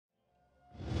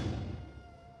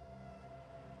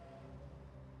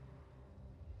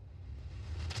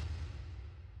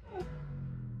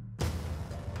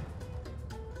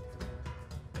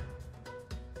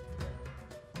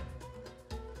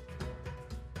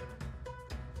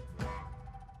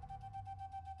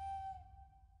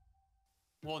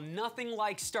Well, nothing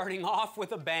like starting off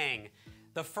with a bang.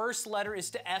 The first letter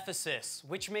is to Ephesus,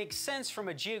 which makes sense from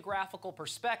a geographical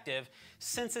perspective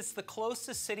since it's the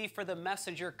closest city for the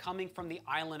messenger coming from the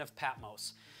island of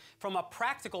Patmos. From a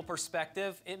practical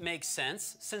perspective, it makes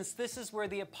sense since this is where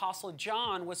the Apostle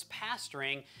John was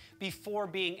pastoring before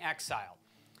being exiled.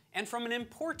 And from an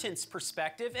importance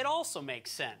perspective, it also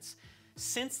makes sense.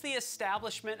 Since the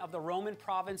establishment of the Roman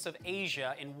province of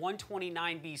Asia in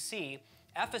 129 BC,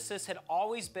 Ephesus had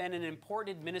always been an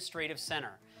important administrative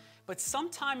center. But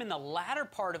sometime in the latter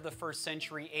part of the 1st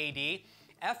century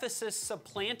AD, Ephesus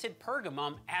supplanted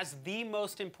Pergamum as the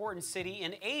most important city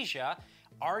in Asia,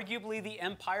 arguably the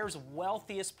empire's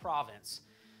wealthiest province.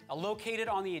 Located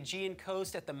on the Aegean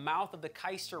coast at the mouth of the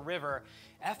Cayster River,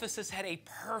 Ephesus had a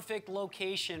perfect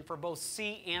location for both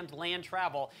sea and land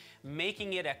travel,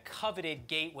 making it a coveted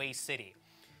gateway city.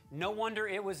 No wonder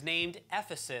it was named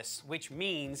Ephesus, which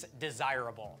means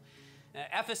desirable.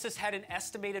 Ephesus had an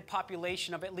estimated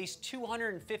population of at least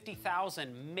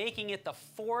 250,000, making it the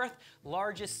 4th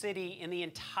largest city in the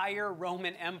entire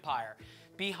Roman Empire,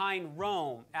 behind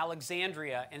Rome,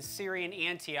 Alexandria, and Syrian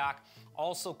Antioch,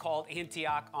 also called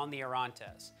Antioch on the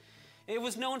Orontes. It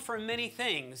was known for many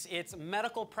things: its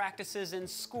medical practices in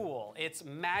school, its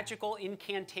magical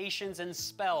incantations and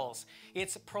spells,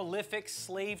 its prolific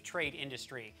slave trade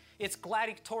industry, its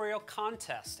gladiatorial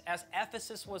contests, as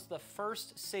Ephesus was the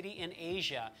first city in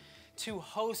Asia to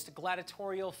host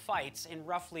gladiatorial fights in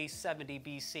roughly 70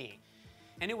 BC.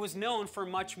 And it was known for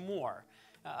much more.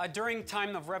 During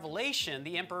time of Revelation,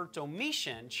 the Emperor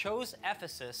Domitian chose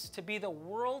Ephesus to be the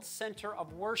world center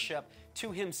of worship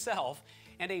to himself,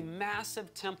 and a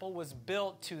massive temple was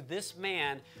built to this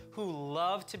man who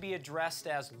loved to be addressed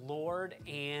as Lord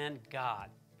and God.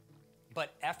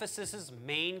 But Ephesus's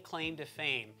main claim to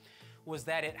fame was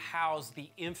that it housed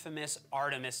the infamous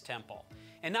Artemis Temple.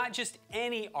 And not just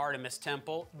any Artemis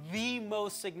Temple, the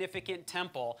most significant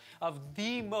temple of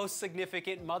the most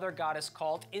significant mother goddess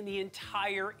cult in the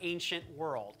entire ancient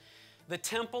world. The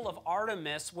Temple of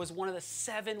Artemis was one of the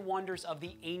 7 wonders of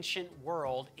the ancient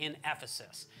world in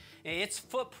Ephesus. Its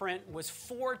footprint was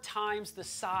 4 times the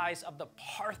size of the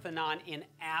Parthenon in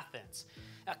Athens.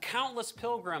 Countless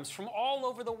pilgrims from all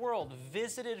over the world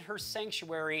visited her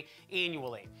sanctuary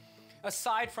annually.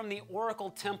 Aside from the Oracle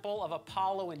Temple of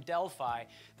Apollo in Delphi,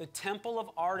 the Temple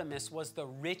of Artemis was the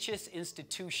richest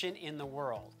institution in the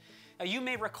world. You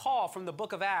may recall from the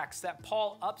book of Acts that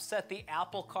Paul upset the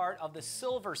apple cart of the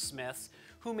silversmiths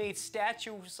who made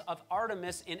statues of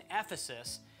Artemis in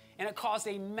Ephesus, and it caused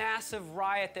a massive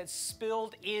riot that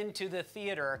spilled into the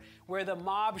theater where the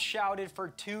mob shouted for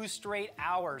 2 straight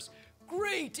hours,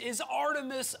 "Great is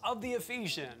Artemis of the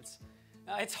Ephesians!"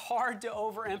 It's hard to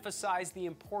overemphasize the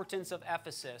importance of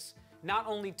Ephesus, not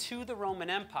only to the Roman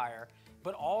Empire,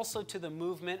 but also to the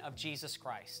movement of Jesus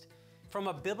Christ. From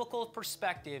a biblical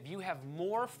perspective, you have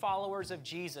more followers of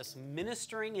Jesus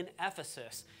ministering in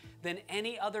Ephesus than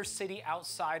any other city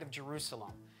outside of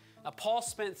Jerusalem. Paul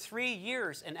spent 3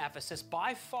 years in Ephesus,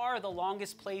 by far the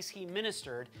longest place he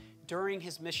ministered during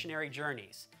his missionary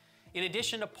journeys. In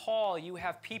addition to Paul, you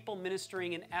have people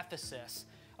ministering in Ephesus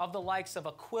of the likes of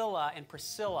Aquila and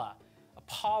Priscilla,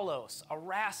 Apollos,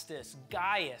 Erastus,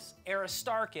 Gaius,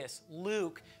 Aristarchus,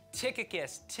 Luke,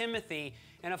 Tychicus, Timothy,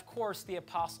 and of course the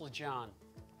Apostle John.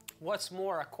 What's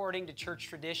more, according to church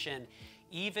tradition,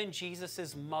 even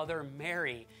Jesus' mother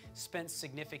Mary spent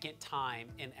significant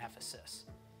time in Ephesus.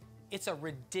 It's a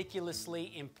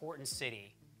ridiculously important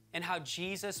city, and how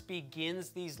Jesus begins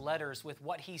these letters with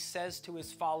what he says to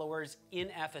his followers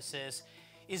in Ephesus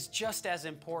is just as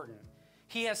important.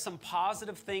 He has some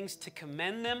positive things to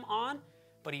commend them on,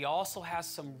 but he also has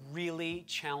some really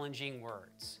challenging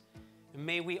words. And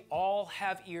may we all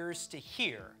have ears to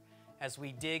hear as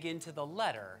we dig into the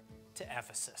letter to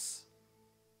Ephesus.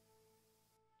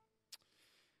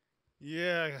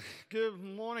 Yeah, good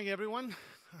morning, everyone.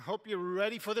 I hope you're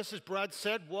ready for this. As Brad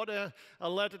said, what a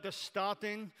letter to start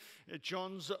in,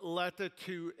 John's letter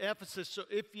to Ephesus. So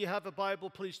if you have a Bible,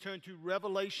 please turn to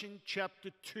Revelation chapter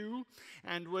 2,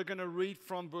 and we're going to read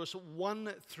from verse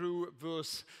 1 through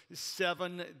verse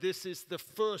 7. This is the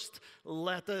first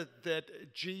letter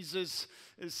that Jesus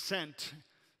sent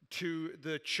to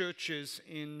the churches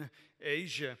in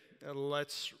Asia.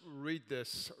 Let's read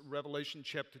this. Revelation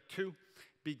chapter 2,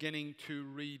 beginning to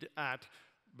read at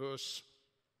verse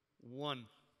 1.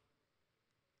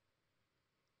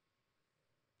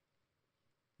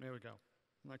 There we go.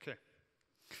 Okay.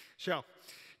 So,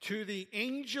 to the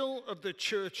angel of the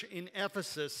church in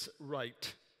Ephesus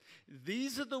write,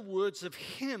 These are the words of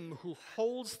him who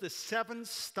holds the 7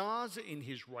 stars in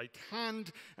his right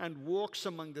hand and walks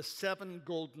among the 7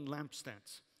 golden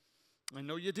lampstands. I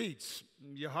know your deeds,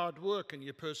 your hard work, and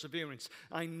your perseverance.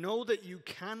 I know that you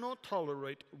cannot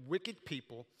tolerate wicked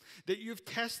people, that you've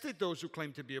tested those who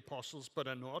claim to be apostles but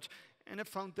are not, and have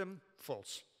found them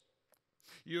false.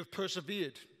 You have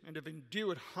persevered and have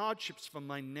endured hardships for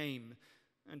my name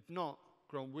and not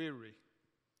grown weary.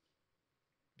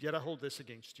 Yet I hold this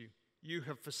against you. You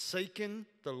have forsaken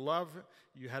the love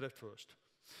you had at first.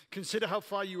 Consider how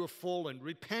far you have fallen.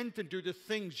 Repent and do the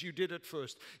things you did at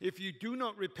first. If you do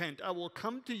not repent, I will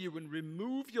come to you and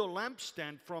remove your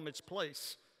lampstand from its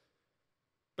place.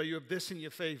 But you have this in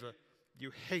your favor.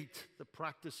 You hate the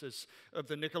practices of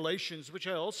the Nicolaitans, which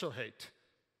I also hate.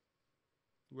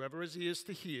 Whoever has ears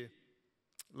to hear,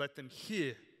 let them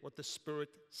hear what the Spirit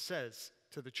says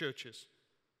to the churches.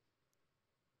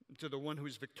 To the one who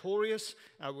is victorious,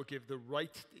 I will give the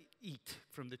right to eat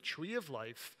from the tree of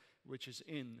life, which is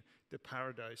in the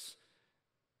paradise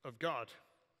of God.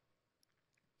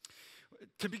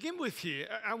 To begin with here,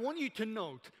 I want you to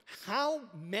note how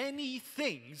many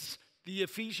things the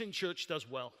Ephesian church does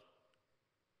well.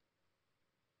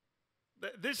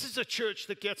 This is a church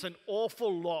that gets an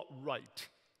awful lot right.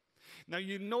 Now,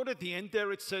 you note at the end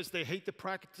there it says they hate the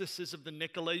practices of the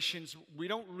Nicolaitans. We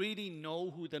don't really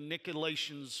know who the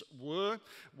Nicolaitans were,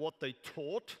 what they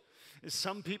taught.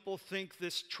 Some people think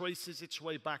this traces its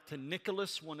way back to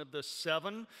Nicholas, one of the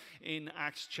 7 in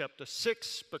Acts chapter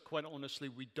 6, but quite honestly,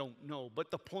 we don't know.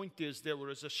 But the point is, there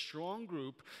was a strong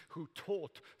group who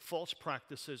taught false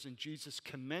practices, and Jesus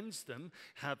commends them,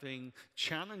 having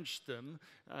challenged them.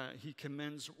 He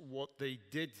commends what they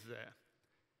did there.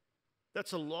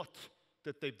 That's a lot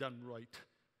that they've done right.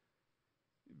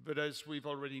 But as we've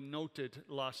already noted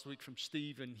last week from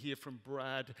Steve and here from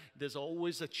Brad, there's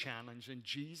always a challenge, and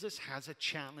Jesus has a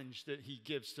challenge that he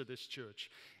gives to this church,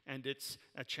 and it's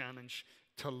a challenge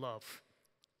to love.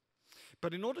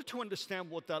 But in order to understand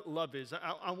what that love is,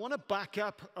 I want to back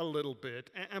up a little bit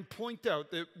and point out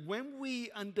that when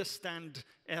we understand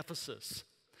Ephesus,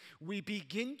 we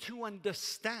begin to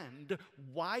understand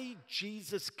why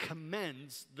Jesus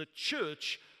commends the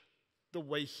church the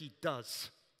way he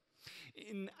does.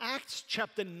 In Acts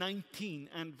chapter 19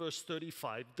 and verse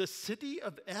 35, the city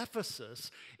of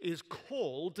Ephesus is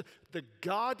called the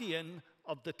guardian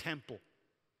of the temple.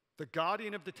 The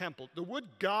guardian of the temple. The word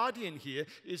guardian here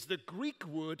is the Greek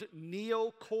word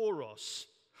neokoros.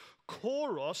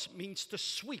 Koros means to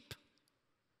sweep.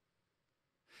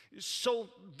 So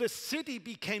the city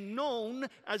became known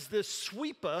as the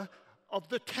sweeper of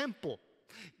the temple.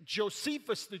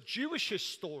 Josephus, the Jewish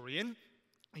historian,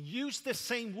 used the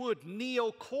same word,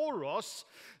 neokoros,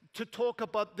 to talk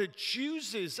about the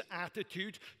Jews'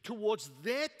 attitude towards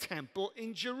their temple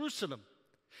in Jerusalem.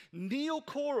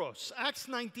 Neokoros, Acts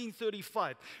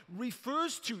 19:35,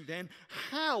 refers to then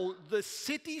how the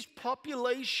city's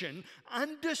population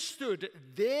understood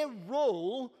their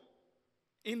role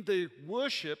in the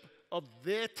worship of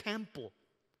their temple.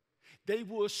 They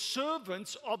were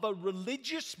servants of a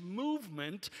religious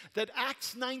movement that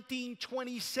Acts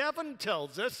 19:27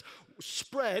 tells us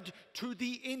spread to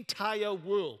the entire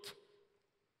world.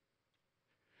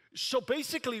 So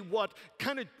basically what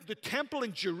kind of the temple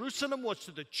in Jerusalem was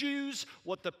to the Jews,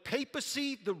 what the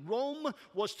papacy, the Rome,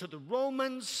 was to the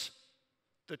Romans,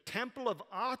 the temple of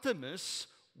Artemis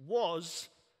was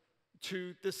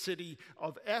to the city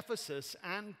of Ephesus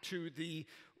and to the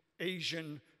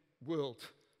Asian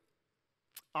world.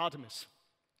 Artemis.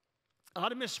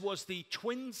 Artemis was the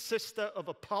twin sister of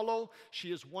Apollo.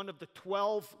 She is one of the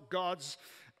 12 gods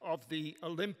of the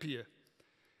Olympia.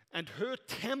 And her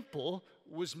temple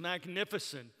was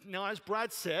magnificent. Now, as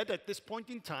Brad said, at this point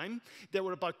in time, there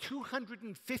were about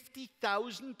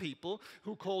 250,000 people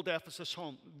who called Ephesus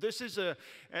home. This is a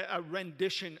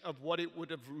rendition of what it would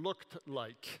have looked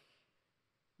like.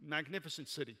 Magnificent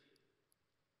city.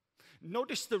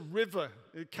 Notice the river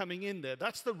coming in there.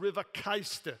 That's the river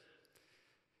Cayster.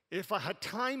 If I had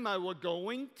time, I would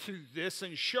go into this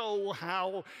and show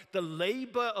how the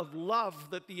labor of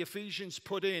love that the Ephesians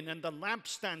put in and the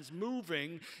lampstands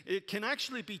moving, it can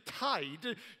actually be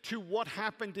tied to what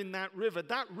happened in that river.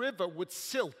 That river would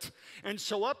silt. And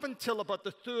so up until about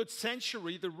the 3rd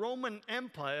century, the Roman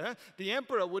Empire, the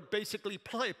emperor would basically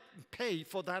pay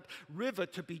for that river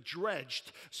to be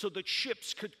dredged so that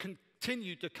ships could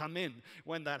continue to come in.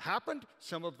 When that happened,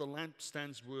 some of the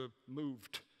lampstands were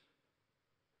moved.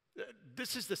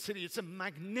 This is the city. It's a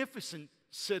magnificent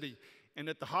city. And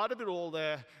at the heart of it all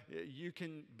there, you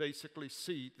can basically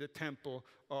see the temple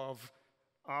of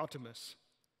Artemis.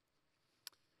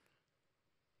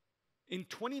 In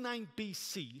 29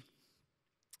 BC,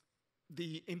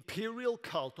 the imperial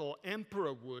cult or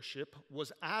emperor worship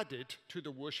was added to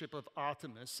the worship of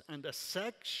Artemis, and a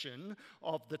section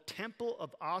of the temple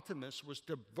of Artemis was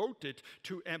devoted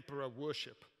to emperor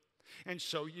worship. And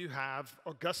so you have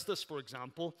Augustus, for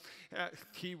example.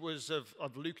 He was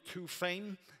of Luke 2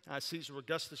 fame. Caesar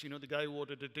Augustus, you know, the guy who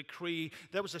ordered a decree.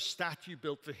 There was a statue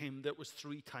built for him that was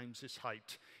 3 times his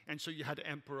height. And so you had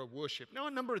emperor worship. Now,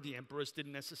 a number of the emperors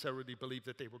didn't necessarily believe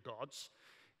that they were gods,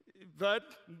 but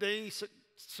they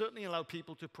certainly allowed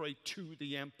people to pray to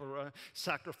the emperor,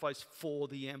 sacrifice for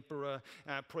the emperor,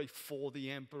 pray for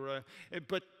the emperor.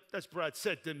 But as Brad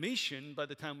said, Domitian, by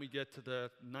the time we get to the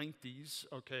 90s,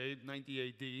 90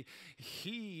 AD,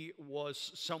 he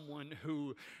was someone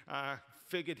who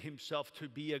figured himself to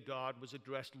be a god, was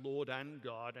addressed Lord and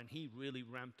God, and he really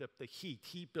ramped up the heat.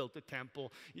 He built a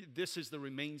temple. This is the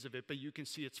remains of it, but you can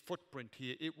see its footprint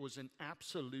here. It was an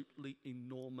absolutely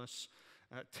enormous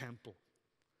temple.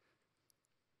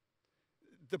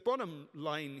 The bottom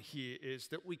line here is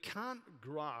that we can't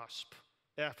grasp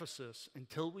Ephesus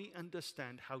until we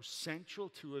understand how central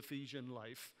to Ephesian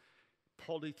life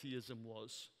polytheism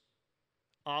was,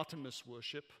 Artemis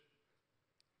worship,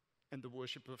 and the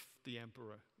worship of the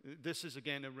emperor. This is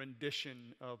again a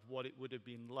rendition of what it would have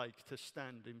been like to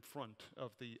stand in front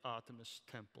of the Artemis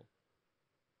temple.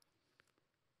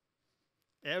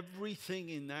 Everything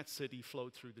in that city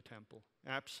flowed through the temple,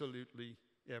 absolutely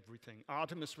everything.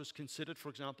 Artemis was considered, for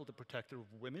example, the protector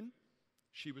of women.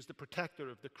 She was the protector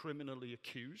of the criminally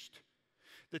accused.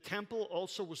 The temple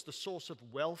also was the source of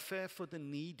welfare for the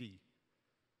needy.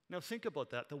 Now think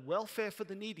about that, the welfare for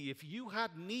the needy. If you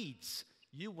had needs,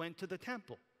 you went to the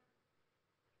temple.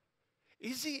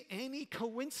 Is it any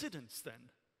coincidence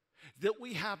then that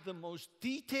we have the most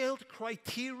detailed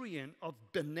criterion of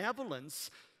benevolence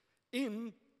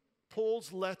in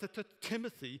Paul's letter to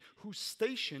Timothy, who's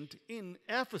stationed in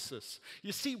Ephesus?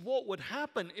 You see, what would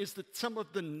happen is that some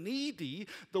of the needy,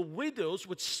 the widows,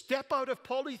 would step out of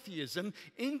polytheism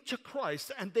into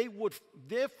Christ, and they would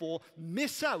therefore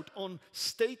miss out on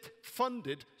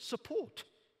state-funded support.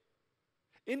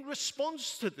 In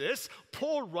response to this,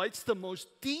 Paul writes the most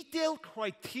detailed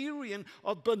criterion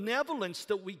of benevolence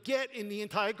that we get in the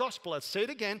entire gospel. I'll say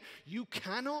it again. You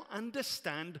cannot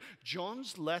understand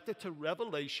John's letter to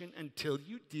Revelation until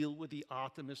you deal with the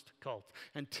Artemis cult,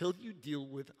 until you deal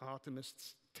with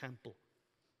Artemis' temple.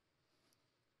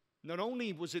 Not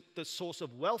only was it the source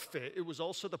of welfare, it was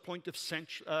also the point of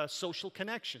social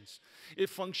connections. It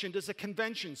functioned as a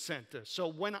convention center. So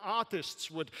when artists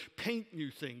would paint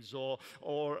new things or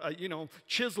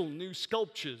chisel new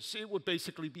sculptures, it would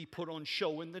basically be put on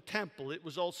show in the temple. It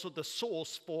was also the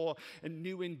source for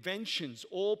new inventions,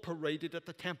 all paraded at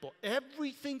the temple.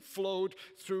 Everything flowed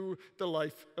through the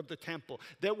life of the temple.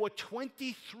 There were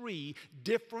 23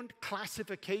 different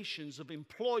classifications of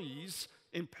employees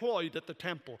employed at the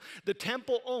temple. The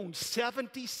temple owned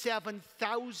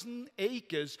 77,000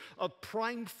 acres of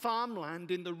prime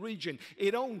farmland in the region.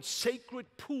 It owned sacred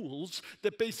pools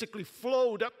that basically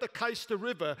flowed up the Cayster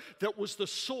River that was the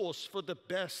source for the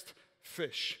best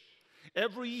fish.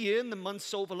 Every year in the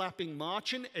months overlapping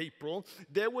March and April,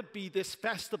 there would be this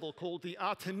festival called the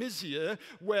Artemisia,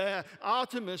 where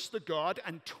Artemis, the god,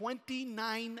 and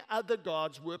 29 other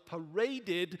gods were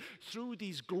paraded through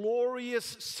these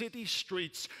glorious city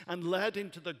streets and led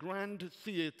into the grand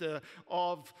theater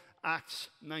of Acts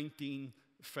 19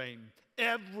 fame.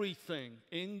 Everything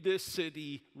in this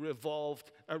city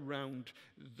revolved around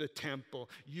the temple.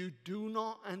 You do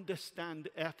not understand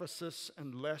Ephesus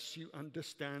unless you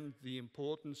understand the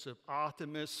importance of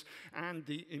Artemis and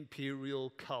the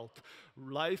imperial cult.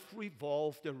 Life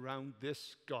revolved around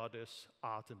this goddess,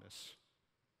 Artemis.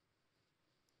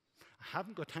 I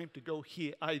haven't got time to go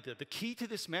here either. The key to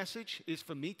this message is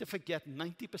for me to forget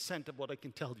 90% of what I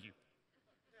can tell you.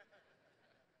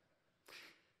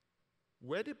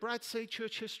 Where did Brad say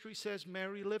church history says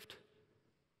Mary lived?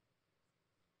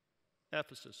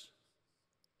 Ephesus.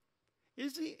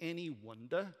 Is it any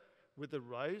wonder with the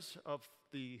rise of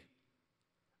the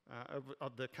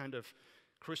kind of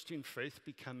Christian faith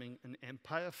becoming an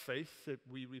empire faith that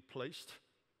we replaced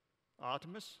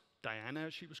Artemis, Diana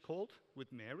as she was called,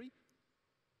 with Mary?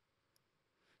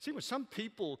 See, when some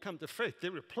people come to faith, they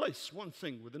replace one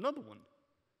thing with another one.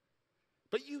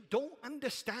 But you don't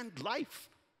understand life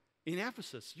in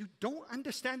Ephesus. You don't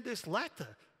understand this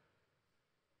letter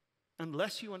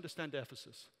unless you understand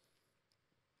Ephesus.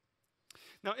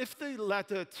 Now, if the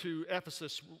letter to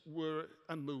Ephesus were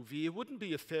a movie, it wouldn't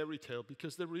be a fairy tale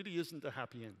because there really isn't a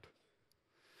happy end.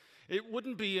 It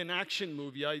wouldn't be an action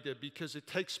movie either, because it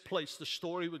takes place, the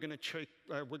story we're going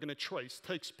to trace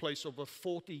takes place over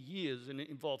 40 years, and it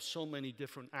involves so many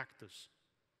different actors.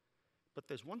 But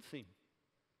there's one theme.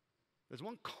 There's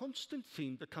one constant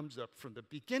theme that comes up from the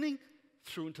beginning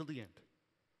through until the end.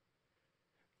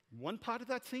 One part of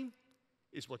that theme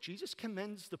is what Jesus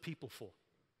commends the people for.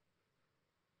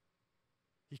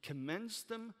 He commends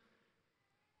them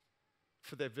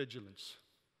for their vigilance.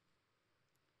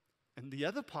 And the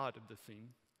other part of the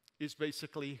theme is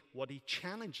basically what he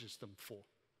challenges them for.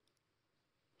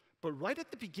 But right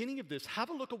at the beginning of this, have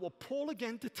a look at what Paul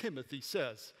again to Timothy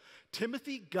says.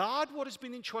 Timothy, guard what has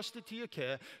been entrusted to your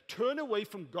care. Turn away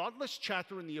from godless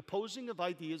chatter and the opposing of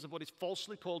ideas of what is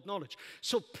falsely called knowledge.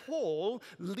 So Paul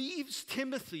leaves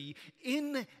Timothy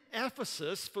in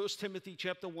Ephesus, 1 Timothy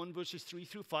chapter 1, verses 3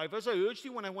 through 5. As I urged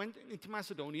you when I went into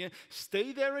Macedonia,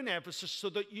 stay there in Ephesus so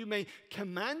that you may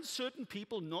command certain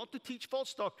people not to teach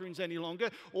false doctrines any longer,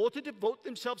 or to devote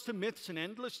themselves to myths and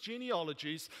endless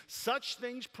genealogies. Such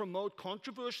things promote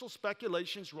controversial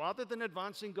speculations rather than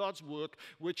advancing God's work,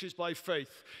 which is by faith.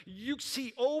 You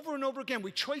see over and over again,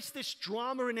 we trace this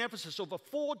drama in Ephesus over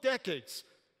 4 decades.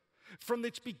 From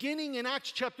its beginning in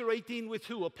Acts chapter 18 with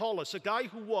who? Apollos, a guy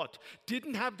who what?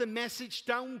 Didn't have the message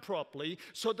down properly,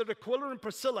 so that Aquila and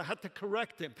Priscilla had to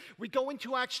correct him. We go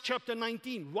into Acts chapter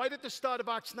 19. Right at the start of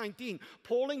Acts 19,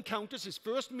 Paul encounters his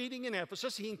first meeting in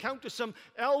Ephesus. He encounters some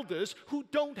elders who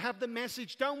don't have the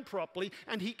message down properly,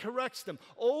 and he corrects them.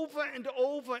 Over and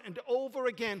over and over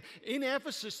again, in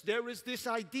Ephesus, there is this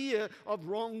idea of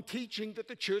wrong teaching that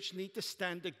the church need to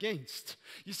stand against.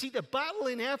 You see, the battle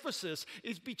in Ephesus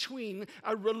is between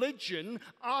a religion,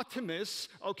 Artemis,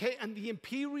 okay, and the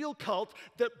imperial cult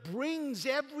that brings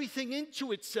everything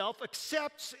into itself,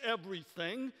 accepts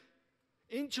everything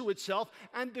into itself,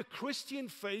 and the Christian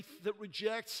faith that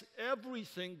rejects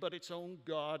everything but its own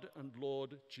God and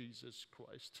Lord Jesus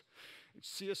Christ.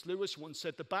 C.S. Lewis once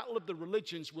said, the battle of the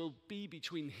religions will be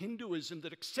between Hinduism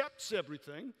that accepts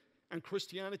everything and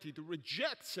Christianity that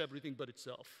rejects everything but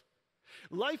itself.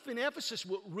 Life in Ephesus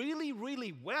went really,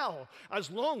 really well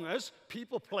as long as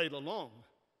people played along.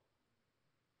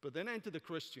 But then enter the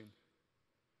Christian.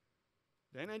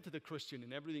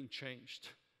 And everything changed.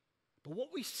 But what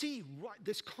we see,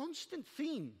 this constant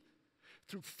theme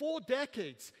through 4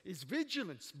 decades is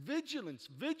vigilance, vigilance,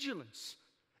 vigilance.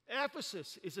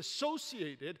 Ephesus is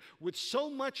associated with so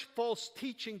much false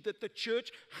teaching that the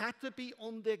church had to be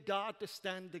on their guard to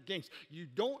stand against. You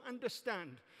don't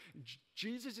understand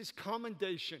Jesus'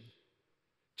 commendation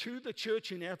to the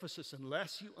church in Ephesus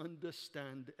unless you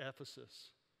understand Ephesus.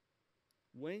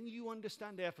 When you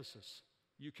understand Ephesus,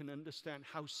 you can understand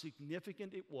how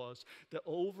significant it was that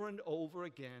over and over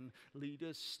again,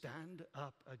 leaders stand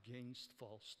up against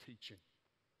false teaching.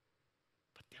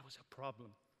 But there was a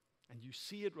problem. And you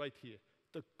see it right here.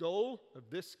 The goal of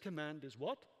this command is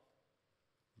what?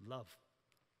 Love.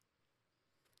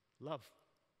 Love.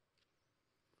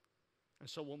 And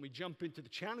so when we jump into the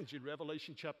challenge in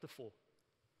Revelation chapter 4,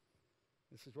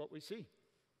 this is what we see.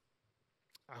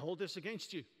 I hold this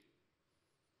against you.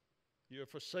 You have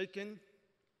forsaken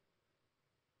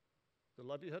the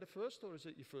love you had at first, or is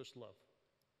it your first love?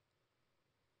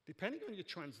 Depending on your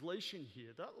translation here,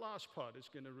 that last part is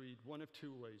going to read one of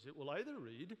 2 ways. It will either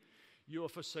read, you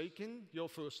have forsaken your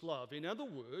first love. In other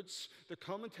words, the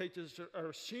commentators are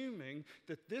assuming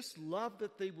that this love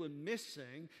that they were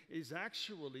missing is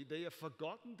actually they have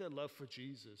forgotten their love for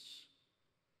Jesus.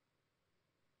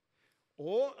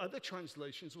 Or other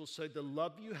translations will say the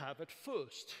love you have at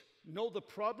first. No, the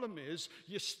problem is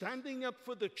you're standing up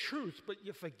for the truth, but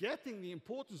you're forgetting the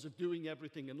importance of doing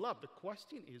everything in love. The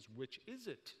question is, which is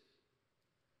it?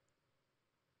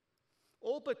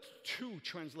 All but 2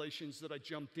 translations that I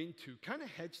jumped into kind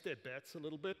of hedged their bets a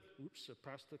little bit. Oops, the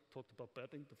pastor talked about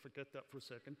betting, but forget that for a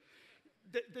second.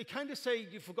 They kind of say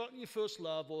you've forgotten your first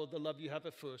love or the love you have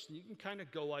at first, and you can kind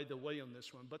of go either way on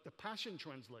this one. But the Passion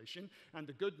Translation and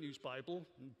the Good News Bible,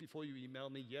 and before you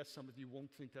email me, yes, some of you won't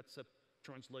think that's a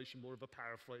translation, more of a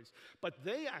paraphrase. But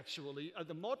they actually are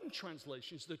the modern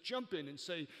translations that jump in and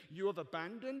say, you have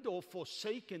abandoned or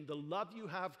forsaken the love you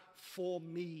have for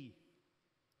me.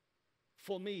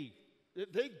 For me.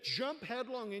 They jump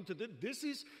headlong into this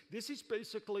is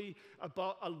basically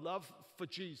about a love for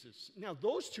Jesus. Now,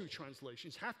 those 2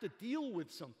 translations have to deal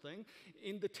with something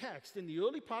in the text. In the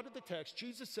early part of the text,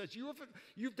 Jesus says,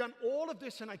 you've done all of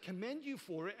this, and I commend you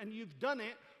for it, and you've done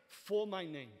it for my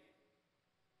name.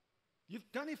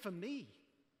 You've done it for me.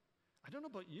 I don't know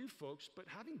about you folks, but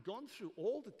having gone through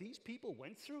all that these people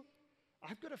went through,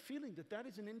 I've got a feeling that that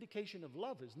is an indication of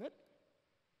love, isn't it?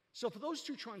 So for those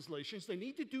 2 translations, they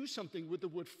need to do something with the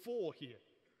word for here.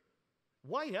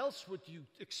 Why else would you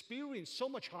experience so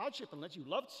much hardship unless you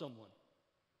loved someone?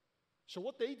 So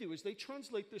what they do is they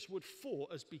translate this word for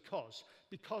as because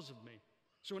of me.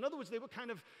 So in other words, they were kind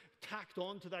of tacked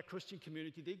on to that Christian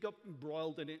community. They got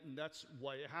embroiled in it, and that's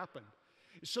why it happened.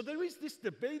 So there is this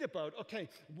debate about, okay,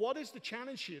 what is the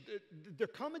challenge here? The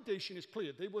commendation is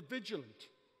clear. They were vigilant.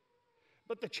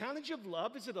 But the challenge of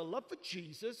love, is it a love for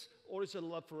Jesus or is it a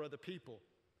love for other people?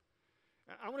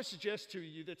 I want to suggest to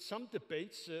you that some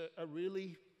debates are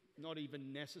really not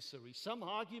even necessary. Some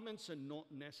arguments are not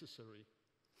necessary.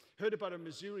 Heard about a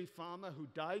Missouri farmer who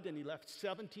died and he left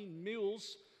 17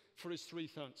 mules for his 3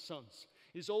 sons.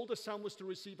 His oldest son was to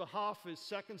receive a half, his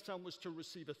second son was to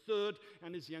receive a third,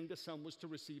 and his youngest son was to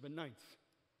receive a ninth.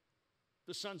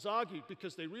 The sons argued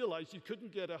because they realized you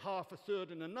couldn't get a half, a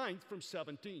third, and a ninth from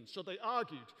 17. So they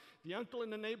argued. The uncle in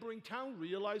the neighboring town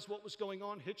realized what was going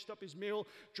on, hitched up his mule,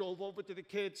 drove over to the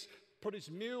kids, put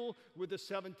his mule with the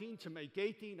 17 to make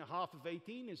 18. A half of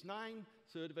 18 is 9,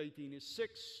 a third of 18 is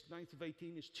 6, ninth of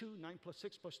 18 is 2, 9 plus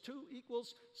 6 plus 2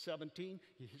 equals 17.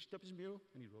 He hitched up his mule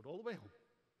and he rode all the way home.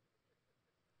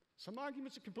 Some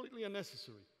arguments are completely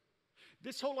unnecessary.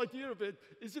 This whole idea of it,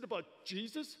 is it about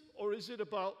Jesus or is it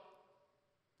about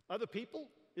other people?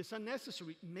 It's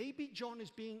unnecessary. Maybe John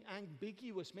is being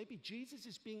ambiguous. Maybe Jesus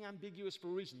is being ambiguous for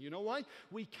a reason. You know why?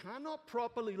 We cannot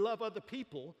properly love other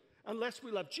people unless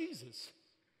we love Jesus.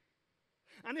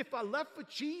 And if our love for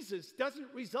Jesus doesn't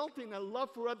result in a love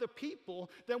for other people,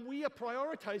 then we are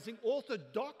prioritizing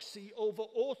orthodoxy over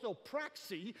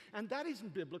orthopraxy, and that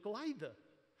isn't biblical either.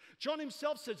 John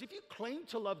himself says, if you claim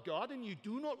to love God and you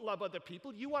do not love other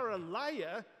people, you are a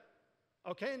liar.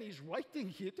 Okay, and he's writing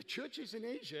here to churches in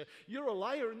Asia, you're a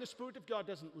liar and the Spirit of God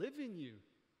doesn't live in you.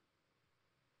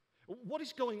 What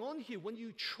is going on here? When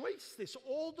you trace this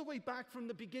all the way back from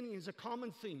the beginning is a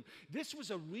common theme. This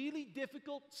was a really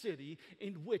difficult city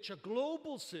a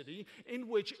global city, in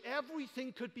which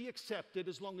everything could be accepted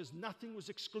as long as nothing was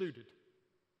excluded.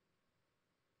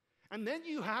 And then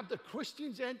you have the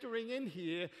Christians entering in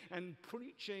here and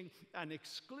preaching an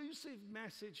exclusive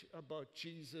message about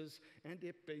Jesus, and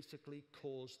it basically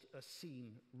caused a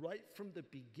scene. Right from the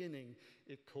beginning,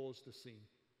 it caused a scene.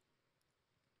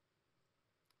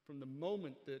 From the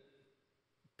moment that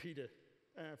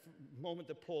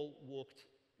Paul walked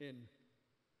in.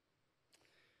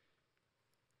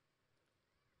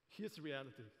 Here's the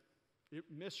reality. It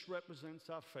misrepresents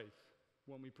our faith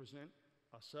when we present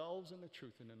ourselves and the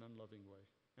truth in an unloving way.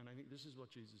 And I think this is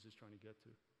what Jesus is trying to get to.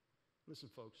 Listen,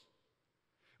 folks.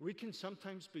 We can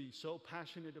sometimes be so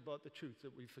passionate about the truth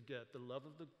that we forget the love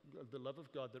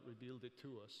of God that revealed it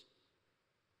to us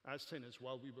as sinners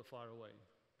while we were far away.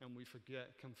 And we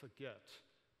can forget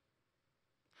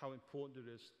how important it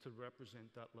is to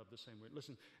represent that love the same way.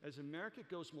 Listen, as America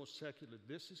goes more secular,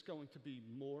 this is going to be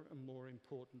more and more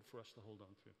important for us to hold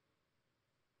on to.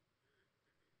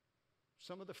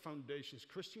 Some of the foundations,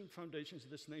 Christian foundations of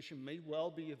this nation may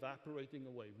well be evaporating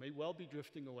away, may well be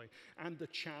drifting away. And the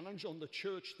challenge on the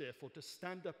church, therefore, to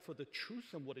stand up for the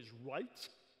truth and what is right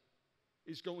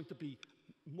is going to be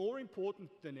more important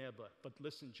than ever. But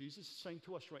listen, Jesus is saying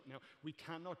to us right now, we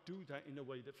cannot do that in a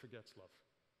way that forgets love.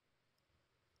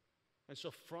 And so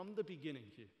from the beginning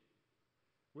here,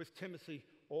 with Timothy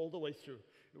all the way through,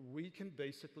 we can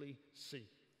basically see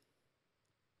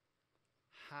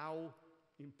how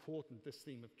important this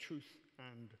theme of truth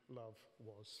and love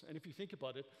was. And if you think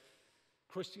about it,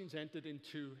 Christians entered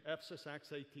into Ephesus,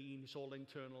 Acts 18, it's all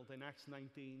internal. Then Acts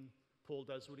 19, Paul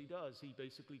does what he does. He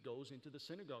basically goes into the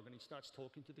synagogue and he starts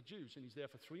talking to the Jews. And he's there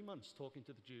for 3 months talking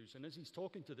to the Jews. And as he's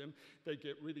talking to them, they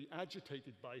get really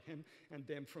agitated by him. And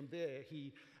then from there,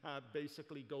 he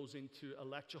basically goes into a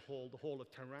lecture hall, the Hall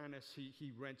of Tyrannus.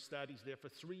 He rents that. He's there for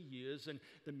 3 years. And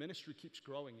the ministry keeps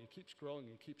growing. It keeps growing.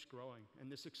 It keeps growing.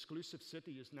 And this exclusive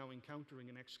city is now encountering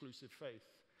an exclusive faith.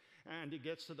 And it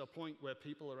gets to the point where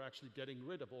people are actually getting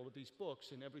rid of all of these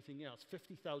books and everything else.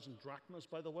 50,000 drachmas,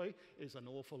 by the way, is an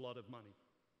awful lot of money.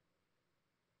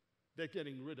 They're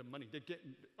getting rid of money.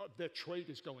 Their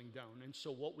trade is going down. And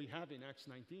so what we have in Acts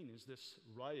 19 is this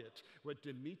riot where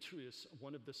Demetrius,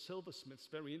 one of the silversmiths,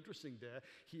 very interesting there,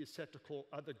 he is set to call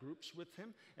other groups with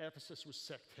him. Ephesus was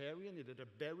sectarian. It had a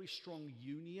very strong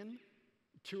union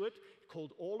to it,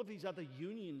 called all of these other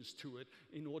unions to it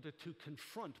in order to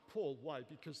confront Paul. Why?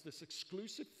 Because this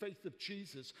exclusive faith of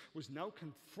Jesus was now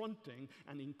confronting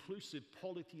an inclusive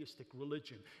polytheistic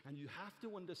religion. And you have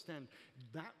to understand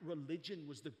that religion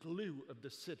was the glue of the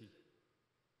city.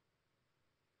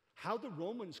 How the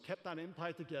Romans kept that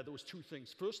empire together was 2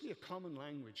 things. Firstly, a common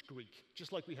language, Greek,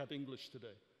 just like we have English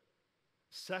today.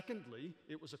 Secondly,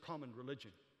 it was a common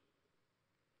religion.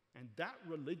 And that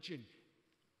religion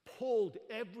pulled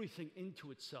everything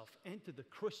into itself, entered the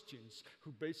Christians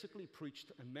who basically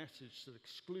preached a message that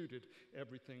excluded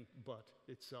everything but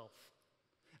itself.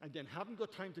 Again, haven't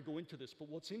got time to go into this, but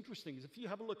what's interesting is if you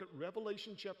have a look at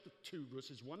Revelation chapter 2,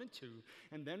 verses 1 and 2,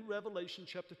 and then Revelation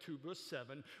chapter 2, verse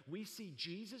 7, we see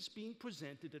Jesus being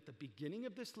presented at the beginning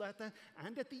of this letter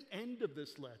and at the end of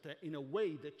this letter in a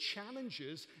way that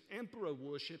challenges emperor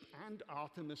worship and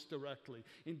Artemis directly.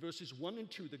 In verses 1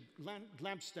 and 2, the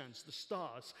lampstands, the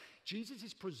stars, Jesus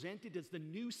is presented as the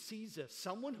new Caesar,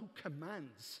 someone who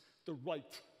commands the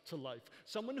right to life,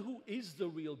 someone who is the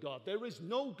real God. There is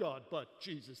no God but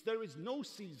Jesus. There is no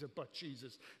Caesar but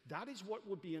Jesus. That is what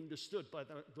would be understood by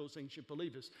those ancient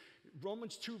believers.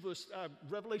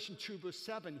 Revelation 2 verse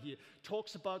 7 here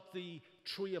talks about the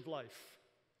tree of life.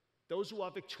 Those who are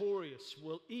victorious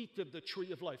will eat of the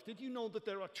tree of life. Did you know that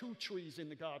there are two trees in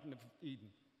the Garden of Eden?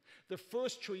 The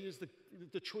first tree is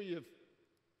the tree of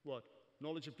what?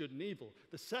 Knowledge of good and evil.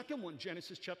 The second one,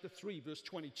 Genesis chapter 3, verse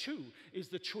 22, is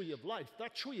the tree of life.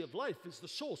 That tree of life is the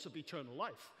source of eternal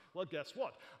life. Well, guess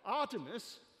what?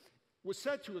 Artemis was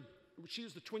said to have, she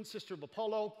was the twin sister of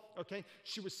Apollo, okay?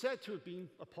 She was said to have been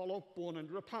Apollo born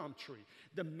under a palm tree.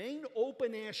 The main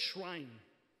open-air shrine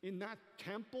in that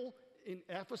temple in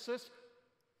Ephesus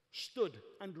stood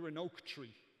under an oak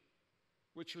tree,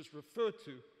 which was referred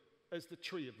to as the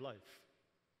tree of life.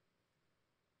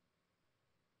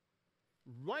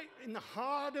 Right in the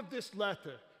heart of this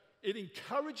letter, it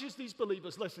encourages these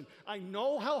believers, listen, I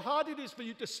know how hard it is for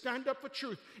you to stand up for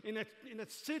truth in a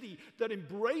city that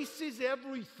embraces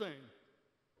everything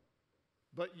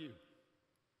but you.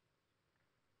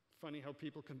 Funny how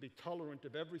people can be tolerant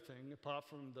of everything apart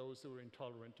from those who are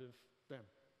intolerant of them.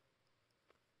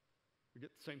 We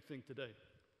get the same thing today.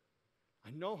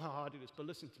 I know how hard it is, but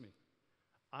listen to me.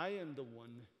 I am the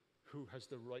one who has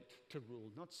the right to rule,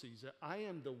 not Caesar. I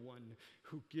am the one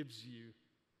who gives you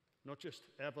not just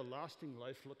everlasting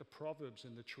life. Look at Proverbs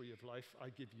in the tree of life. I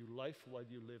give you life while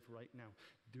you live right now.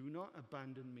 Do not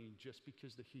abandon me just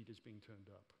because the heat is being turned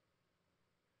up.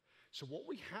 So what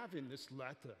we have in this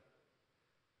letter,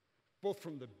 both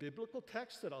from the biblical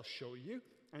text that I'll show you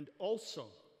and also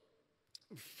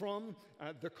from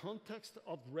the context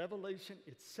of Revelation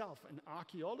itself and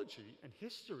archaeology and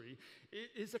history, it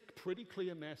is a pretty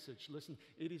clear message. Listen,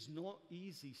 it is not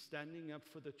easy standing up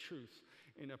for the truth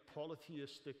in a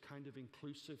polytheistic kind of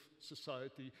inclusive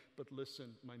society, but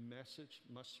listen, my message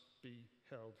must be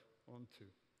held onto.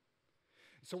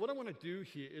 So what I want to do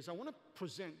here is I want to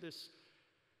present this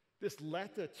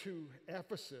letter to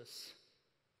Ephesus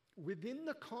within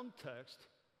the context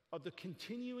of the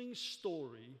continuing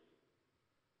story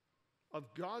of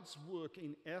God's work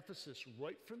in Ephesus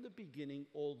right from the beginning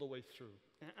all the way through.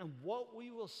 And what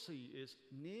we will see is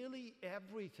nearly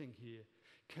everything here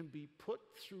can be put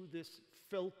through this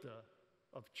filter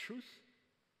of truth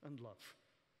and love.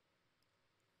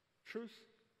 Truth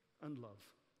and love.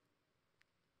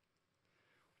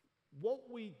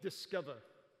 What we discover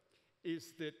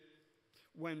is that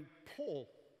when Paul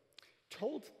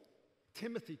told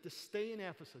Timothy to stay in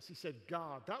Ephesus, he said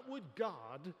God. That word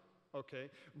God, okay,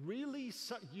 really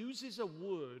uses a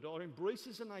word or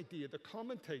embraces an idea the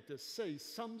commentators say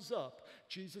sums up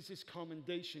Jesus'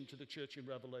 commendation to the church in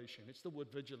Revelation. It's the word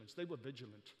vigilance. They were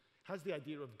vigilant. Has the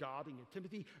idea of guarding it.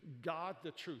 Timothy, guard the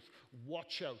truth.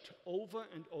 Watch out. Over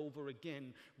and over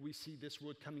again, we see this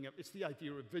word coming up. It's the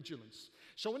idea of vigilance.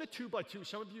 So in a 2x2,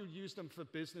 some of you use them for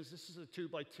business. This is a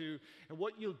 2x2. And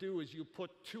what you'll do is you'll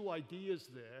put two ideas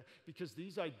there because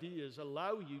these ideas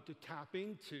allow you to tap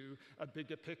into a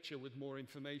bigger picture with more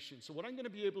information. So what I'm going to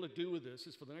be able to do with this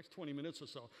is for the next 20 minutes or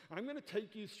so, I'm going to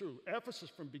take you through Ephesus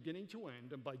from beginning to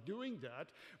end. And by doing that,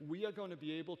 we are going to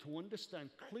be able to understand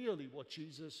clearly what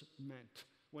Jesus meant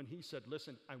when he said,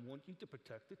 listen, I want you to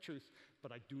protect the truth,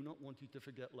 but I do not want you to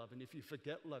forget love. And if you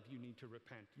forget love, you need to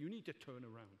repent. You need to turn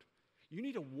around. You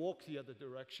need to walk the other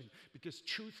direction because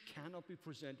truth cannot be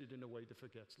presented in a way that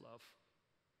forgets love.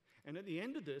 And at the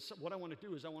end of this, what I want to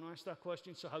do is I want to ask that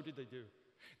question, so how did they do?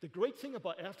 The great thing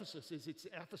about Ephesus is it's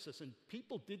Ephesus, and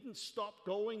people didn't stop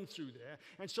going through there.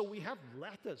 And so we have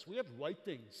letters, we have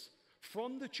writings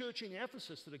from the church in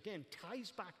Ephesus that, again,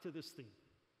 ties back to this theme.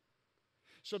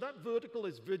 So that vertical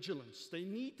is vigilance. They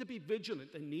need to be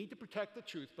vigilant. They need to protect the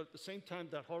truth, but at the same time,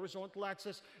 that horizontal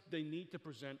axis, they need to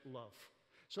present love.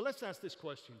 So let's ask this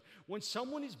question. When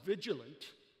someone is vigilant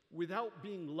without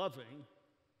being loving,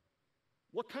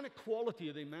 what kind of quality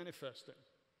are they manifesting?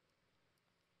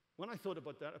 When I thought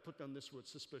about that, I put down this word,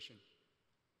 suspicion.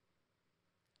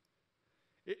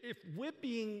 If we're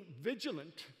being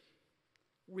vigilant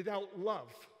without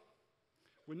love,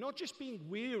 we're not just being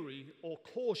weary or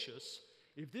cautious,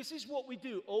 if this is what we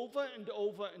do over and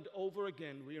over and over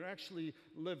again, we are actually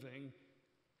living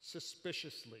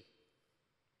suspiciously.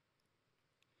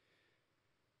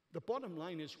 The bottom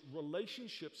line is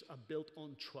relationships are built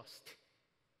on trust.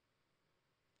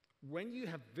 When you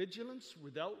have vigilance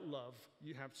without love,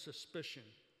 you have suspicion.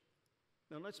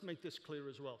 Now let's make this clear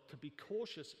as well. To be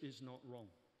cautious is not wrong.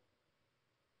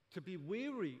 To be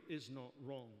weary is not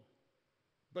wrong.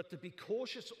 But to be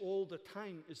cautious all the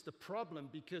time is the problem,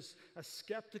 because a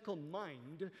skeptical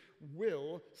mind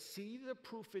will see the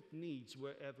proof it needs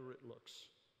wherever it looks.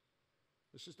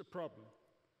 This is the problem.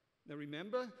 Now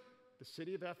remember, the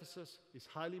city of Ephesus is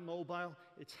highly mobile,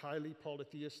 it's highly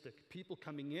polytheistic. People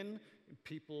coming in and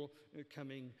people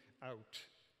coming out.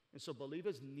 And so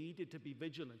believers needed to be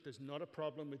vigilant. There's not a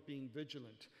problem with being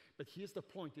vigilant. But here's the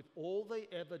point. If all they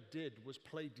ever did was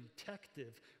play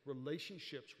detective,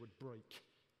 relationships would break.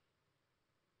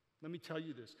 Let me tell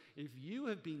you this. If you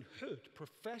have been hurt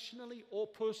professionally or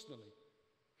personally,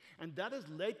 and that has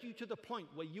led you to the point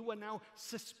where you are now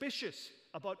suspicious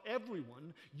about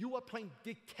everyone, you are playing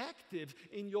detective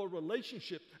in your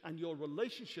relationship, and your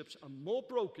relationships are more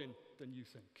broken than you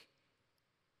think.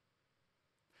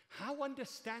 How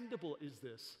understandable is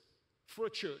this for a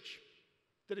church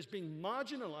that is being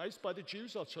marginalized by the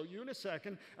Jews, I'll show you in a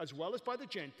second, as well as by the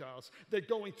Gentiles? They're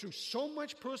going through so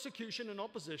much persecution and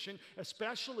opposition,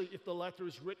 especially if the letter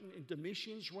is written in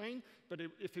Domitian's reign, but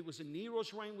if it was in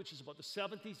Nero's reign, which is about the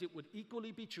 70s, it would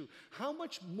equally be true. How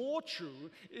much more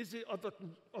true is it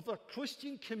of a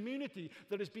Christian community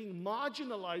that is being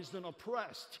marginalized and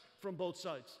oppressed from both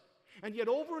sides? And yet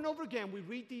over and over again, we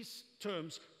read these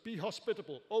terms: be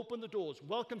hospitable, open the doors,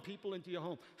 welcome people into your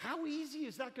home. How easy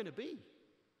is that going to be?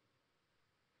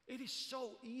 It is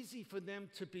so easy for them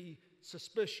to be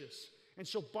suspicious. And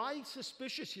so by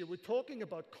suspicious here, we're talking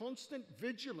about constant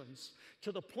vigilance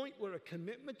to the point where a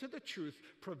commitment to the truth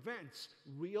prevents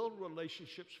real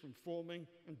relationships from forming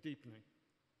and deepening.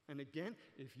 And again,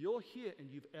 if you're here and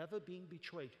you've ever been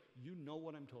betrayed, you know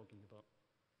what I'm talking about.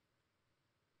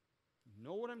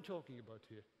 Know what I'm talking about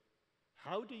here.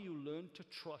 How do you learn to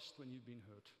trust when you've been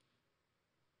hurt?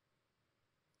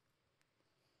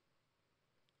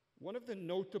 One of the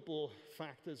notable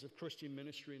factors of Christian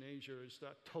ministry in Asia is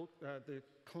that the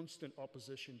constant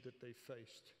opposition that they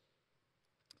faced.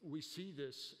 We see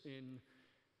this in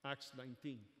Acts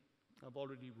 19. I've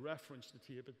already referenced it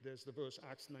here, but there's the verse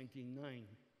Acts 19:9.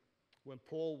 When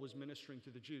Paul was ministering to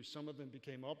the Jews, some of them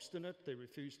became obstinate. They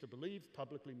refused to believe,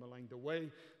 publicly maligned the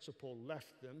way, so Paul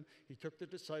left them. He took the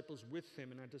disciples with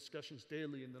him and had discussions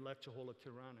daily in the lecture hall of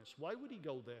Tyrannus. Why would he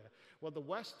go there? Well, the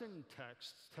Western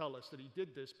texts tell us that he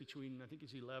did this between, I think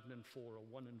it's 11 and 4 or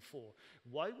 1 and 4.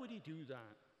 Why would he do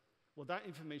that? Well, that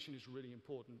information is really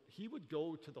important. He would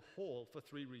go to the hall for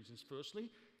 3 reasons. Firstly,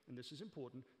 and this is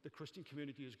important, the Christian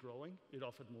community is growing. It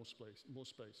offered more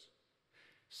space.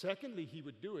 Secondly, he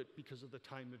would do it because of the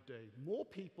time of day. More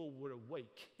people were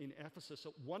awake in Ephesus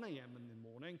at 1 a.m. in the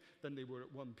morning than they were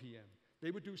at 1 p.m.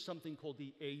 They would do something called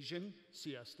the Asian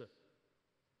siesta,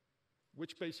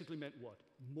 which basically meant what?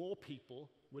 More people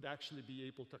would actually be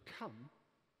able to come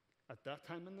at that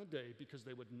time in the day because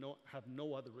they would not have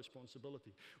no other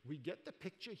responsibility. We get the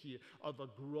picture here of a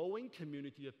growing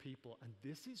community of people, and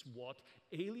this is what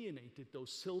alienated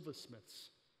those silversmiths.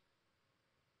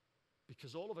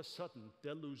 Because all of a sudden,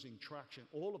 they're losing traction.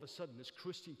 All of a sudden, this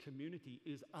Christian community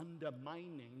is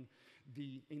undermining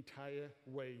the entire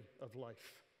way of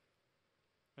life.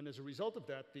 And as a result of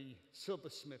that, the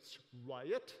silversmiths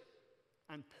riot,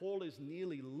 and Paul is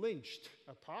nearly lynched,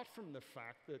 apart from the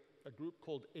fact that a group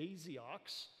called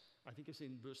Asiarchs, I think it's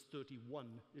in verse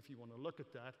 31, if you want to look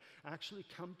at that, actually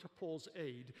come to Paul's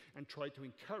aid and try to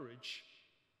encourage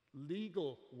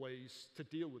legal ways to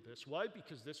deal with this. Why?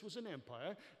 Because this was an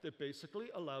empire that basically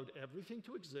allowed everything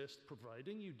to exist,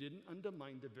 providing you didn't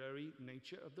undermine the very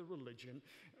nature of the religion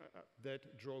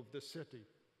that drove the city.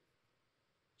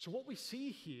 So what we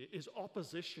see here is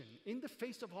opposition. In the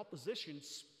face of opposition,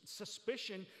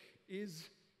 suspicion is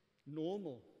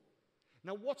normal.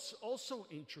 Now, what's also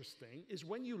interesting is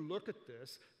when you look at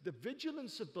this, the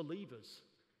vigilance of believers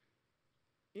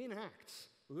in Acts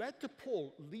led to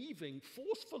Paul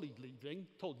forcefully leaving,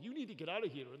 told, you need to get out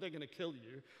of here or they're going to kill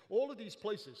you. All of these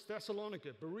places, Thessalonica,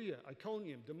 Berea,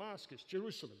 Iconium, Damascus,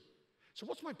 Jerusalem. So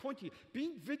what's my point here?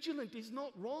 Being vigilant is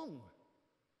not wrong.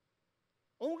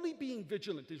 Only being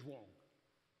vigilant is wrong.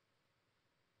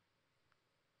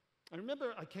 I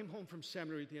remember I came home from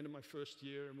seminary at the end of my first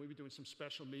year, and we were doing some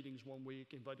special meetings one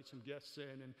week, invited some guests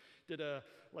in, and did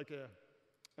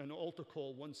an altar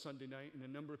call one Sunday night, and a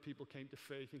number of people came to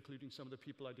faith, including some of the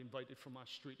people I'd invited from our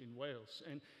street in Wales.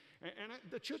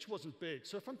 The church wasn't big,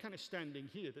 so if I'm kind of standing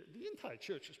here, the entire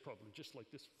church is probably just like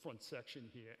this front section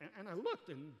here. And I looked,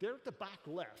 and there at the back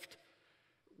left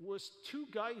was two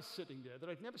guys sitting there that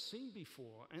I'd never seen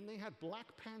before, and they had black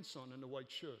pants on and a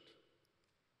white shirt.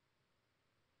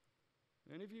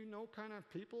 Any of you know kind of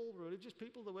people, religious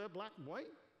people that wear black and white?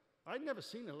 I'd never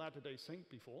seen a Latter-day Saint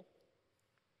before,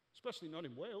 especially not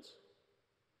in Wales.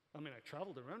 I mean, I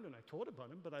traveled around and I taught about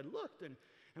him, but I looked, and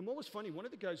what was funny, one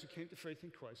of the guys who came to faith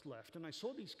in Christ left, and I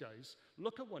saw these guys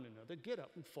look at one another, get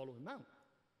up, and follow him out.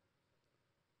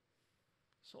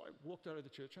 So I walked out of the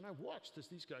church, and I watched as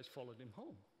these guys followed him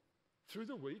home. Through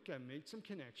the week, I made some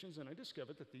connections, and I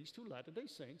discovered that these two Latter-day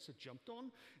Saints had jumped on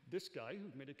this guy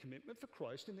who'd made a commitment for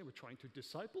Christ, and they were trying to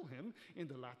disciple him in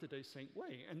the Latter-day Saint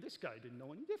way, and this guy didn't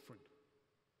know any different.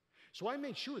 So I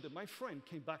made sure that my friend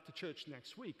came back to church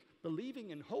next week,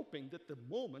 believing and hoping that the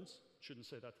Mormons, shouldn't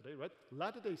say that today, right?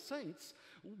 Latter-day Saints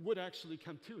would actually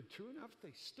come too. And true enough,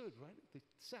 they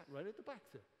sat right at the back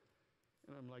there.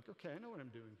 And I'm like, okay, I know what I'm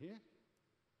doing here.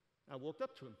 I walked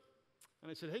up to him,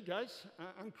 and I said, hey guys,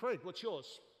 I'm Craig, what's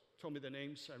yours? Told me their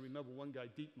names. I remember one guy,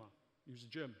 Dietmar. He was a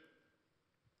German.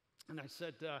 And I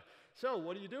said, so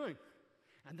what are you doing?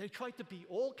 And they tried to be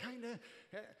all kind of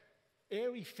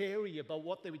airy-fairy about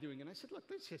what they were doing. And I said, look,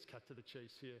 let's just cut to the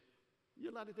chase here.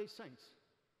 You're Latter-day Saints.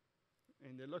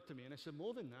 And they looked at me, and I said,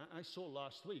 more than that, I saw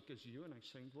last week as you, and I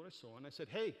sang what I saw. And I said,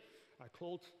 hey, I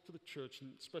called to the church,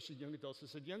 and especially young adults. I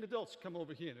said, young adults, come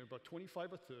over here. And they're about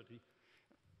 25 or 30,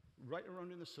 right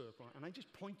around in the circle. And I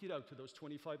just pointed out to those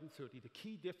 25 and 30 the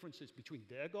key differences between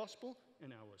their gospel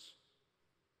and ours.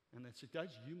 And I said, guys,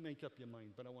 you make up your mind,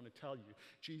 but I want to tell you,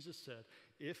 Jesus said,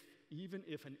 even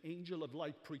if an angel of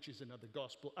light preaches another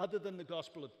gospel, other than the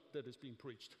gospel that is being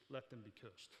preached, let them be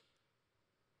cursed.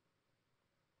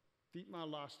 Dietmar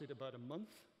lasted about a month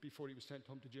before he was sent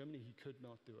home to Germany. He could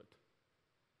not do it.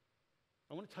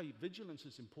 I want to tell you, vigilance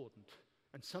is important.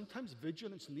 And sometimes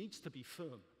vigilance needs to be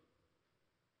firm.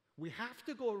 We have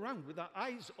to go around with our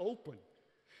eyes open.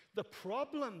 The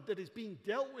problem that is being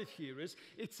dealt with here is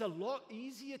it's a lot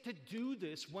easier to do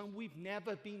this when we've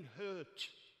never been hurt.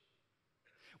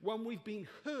 When we've been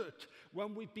hurt,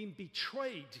 when we've been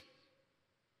betrayed.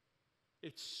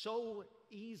 It's so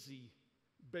easy,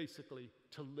 basically,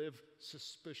 to live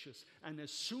suspicious. And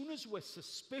as soon as we're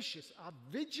suspicious, our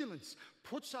vigilance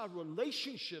puts our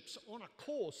relationships on a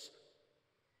course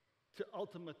to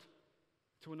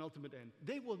an ultimate end.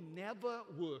 They will never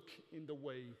work in the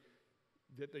way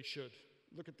that they should.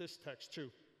 Look at this text too.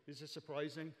 Is it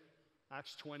surprising?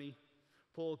 Acts 20.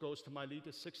 Paul goes to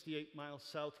Miletus, 68 miles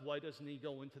south. Why doesn't he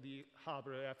go into the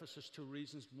harbor at Ephesus? Two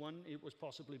reasons. One, it was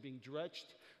possibly being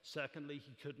dredged. Secondly,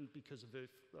 he couldn't because of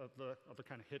a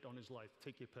kind of hit on his life.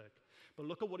 Take your pick. But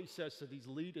look at what he says to these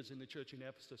leaders in the church in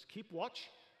Ephesus. Keep watch,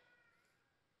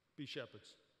 be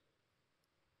shepherds.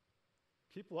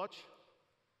 Keep watch,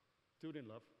 do it in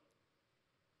love.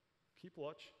 Keep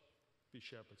watch, be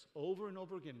shepherds. Over and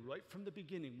over again, right from the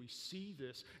beginning, we see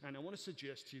this, and I want to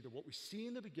suggest to you that what we see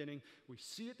in the beginning, we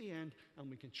see at the end, and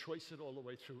we can trace it all the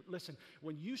way through. Listen,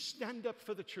 when you stand up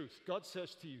for the truth, God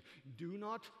says to you, do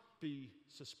not be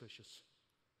suspicious.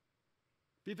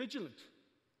 Be vigilant.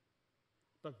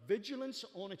 But vigilance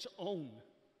on its own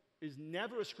is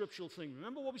never a scriptural thing.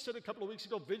 Remember what we said a couple of weeks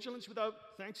ago? Vigilance without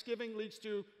thanksgiving leads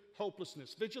to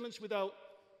hopelessness. Vigilance without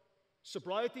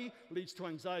sobriety leads to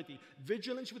anxiety.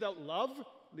 Vigilance without love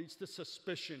leads to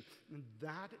suspicion. And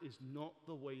that is not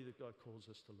the way that God calls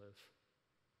us to live.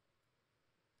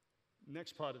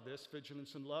 Next part of this,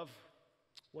 vigilance and love.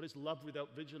 What is love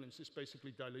without vigilance? It's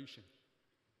basically dilution.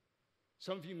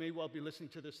 Some of you may well be listening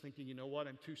to this thinking, you know what,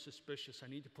 I'm too suspicious. I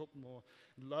need to put more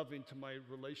love into my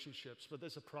relationships. But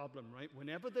there's a problem, right?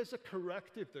 Whenever there's a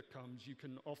corrective that comes, you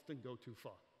can often go too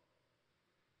far.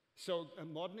 So a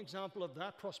modern example of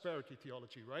that, prosperity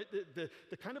theology, right?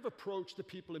 The kind of approach to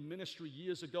people in ministry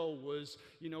years ago was,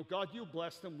 you know, God, you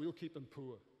bless them, we'll keep them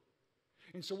poor.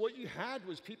 And so what you had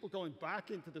was people going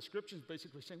back into the scriptures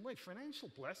basically saying, wait,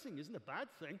 financial blessing isn't a bad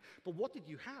thing, but what did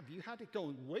you have? You had it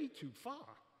going way too far.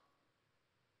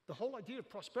 The whole idea of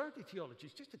prosperity theology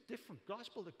is just a different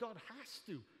gospel that God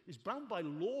is bound by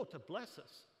law to bless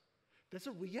us. There's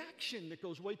a reaction that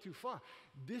goes way too far.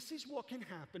 This is what can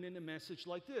happen in a message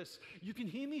like this. You can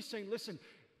hear me saying, listen,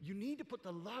 you need to put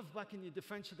the love back in your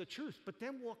defense of the truth. But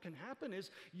then what can happen is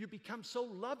you become so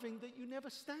loving that you never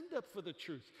stand up for the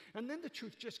truth. And then the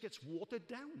truth just gets watered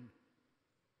down.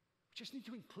 We just need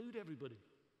to include everybody.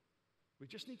 We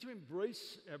just need to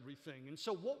embrace everything. And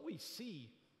so what we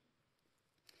see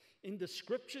in the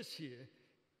scriptures here,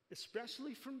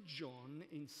 especially from John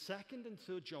in 2nd and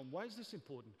 3rd John, why is this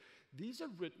important? These are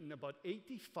written about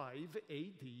 85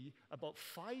 AD, about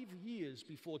 5 years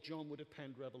before John would have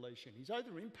penned Revelation. He's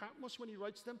either in Patmos when he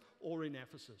writes them or in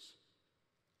Ephesus.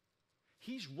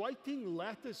 He's writing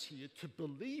letters here to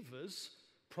believers,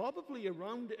 probably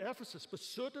around Ephesus, but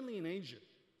certainly in Asia.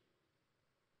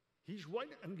 He's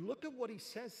writing, and look at what he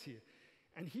says here.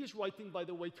 And he's writing, by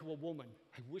the way, to a woman.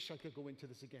 I wish I could go into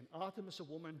this again. Artemis, a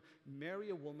woman. Mary,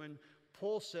 a woman.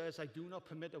 Paul says, I do not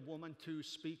permit a woman to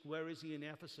speak. Where is he in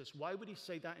Ephesus? Why would he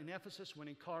say that in Ephesus when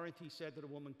in Corinth he said that a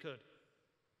woman could?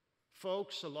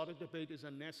 Folks, a lot of debate is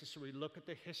unnecessary. Look at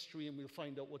the history and we'll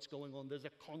find out what's going on. There's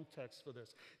a context for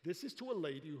this. This is to a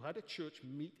lady who had a church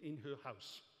meet in her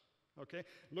house. Okay,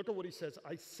 look at what he says.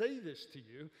 I say this to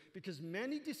you because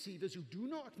many deceivers who do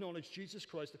not acknowledge Jesus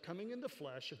Christ are coming in the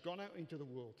flesh, have gone out into the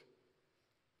world.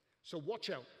 So watch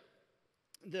out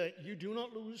that you do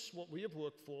not lose what we have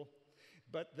worked for,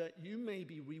 but that you may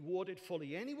be rewarded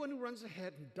fully. Anyone who runs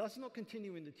ahead and does not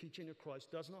continue in the teaching of Christ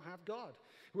does not have God.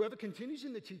 Whoever continues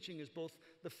in the teaching is both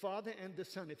the Father and the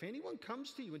Son. If anyone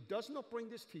comes to you and does not bring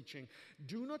this teaching,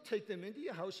 do not take them into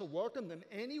your house or welcome them.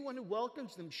 Anyone who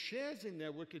welcomes them shares in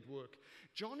their wicked work.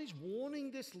 John is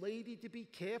warning this lady to be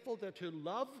careful that her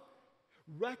love,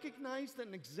 recognized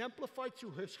and exemplified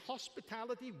through his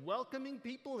hospitality, welcoming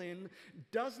people in,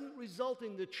 doesn't result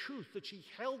in the truth that she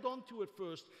held on to at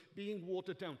first being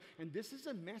watered down. And this is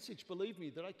a message, believe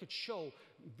me, that I could show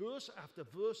verse after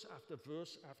verse after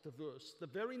verse after verse. The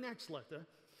very next letter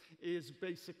is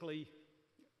basically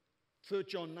 3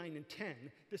 John 9 and 10.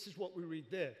 This is what we read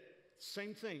there.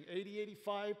 Same thing, 80,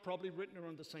 85, probably written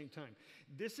around the same time.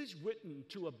 This is written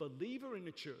to a believer in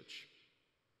the church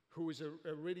who is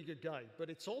a really good guy. But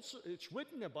it's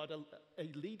written about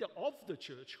a leader of the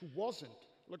church who wasn't.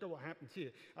 Look at what happened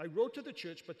here. I wrote to the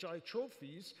church, but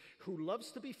Diotrephes, who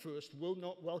loves to be first, will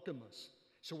not welcome us.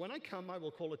 So when I come, I will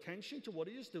call attention to what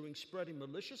he is doing, spreading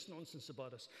malicious nonsense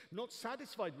about us. Not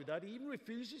satisfied with that, he even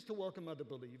refuses to welcome other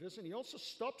believers, and he also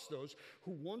stops those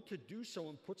who want to do so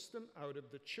and puts them out of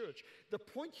the church. The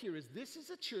point here is this is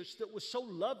a church that was so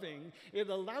loving, it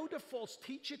allowed a false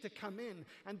teacher to come in,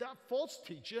 and that false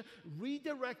teacher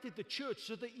redirected the church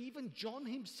so that even John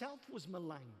himself was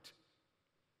maligned.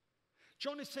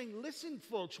 John is saying, listen,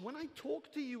 folks, when I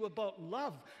talk to you about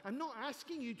love, I'm not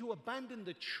asking you to abandon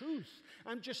the truth.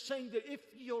 I'm just saying that if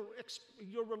your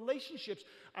relationships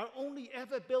are only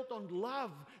ever built on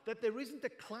love, that there isn't a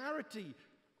clarity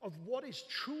of what is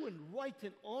true and right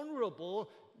and honorable,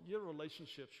 your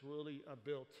relationships really are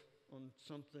built on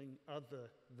something other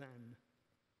than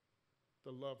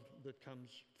the love that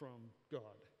comes from God.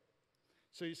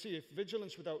 So you see, if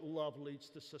vigilance without love leads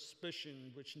to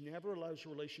suspicion, which never allows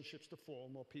relationships to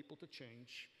form or people to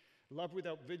change, love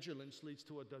without vigilance leads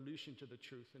to a dilution to the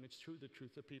truth, and it's through the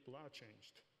truth that people are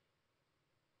changed.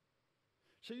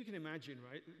 So you can imagine,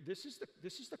 right? This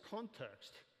is the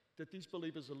context that these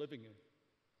believers are living in.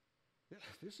 Yeah,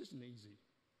 this isn't easy.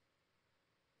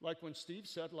 Like when Steve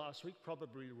said last week,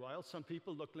 probably riled some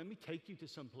people, look, let me take you to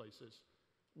some places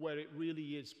where it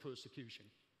really is persecution.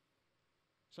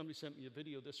 Somebody sent me a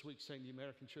video this week saying the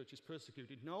American church is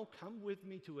persecuted. No, come with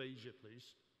me to Asia, please.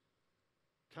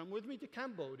 Come with me to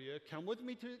Cambodia. Come with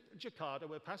me to Jakarta,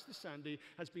 where Pastor Sandy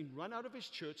has been run out of his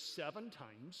church 7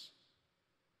 times.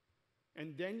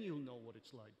 And then you'll know what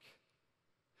it's like.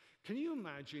 Can you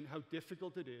imagine how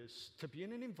difficult it is to be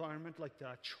in an environment like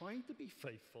that, trying to be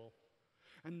faithful,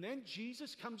 and then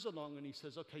Jesus comes along and he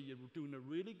says, okay, you're doing a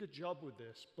really good job with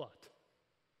this, but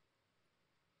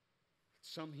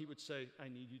some he would say, I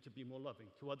need you to be more loving.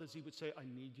 To others he would say, I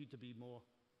need you to be more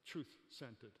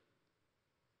truth-centered.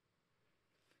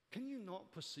 Can you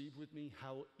not perceive with me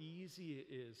how easy it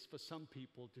is for some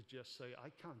people to just say, I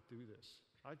can't do this.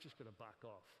 I've just got to back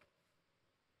off.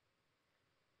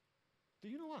 Do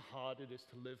you know how hard it is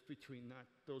to live between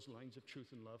those lines of truth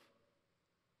and love?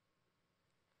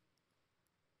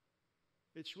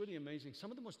 It's really amazing. Some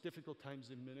of the most difficult times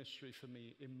in ministry for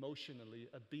me emotionally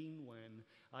have been when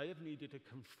I have needed to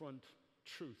confront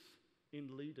truth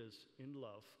in leaders in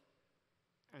love,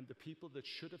 and the people that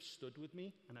should have stood with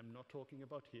me, and I'm not talking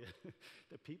about here,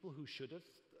 the people who should have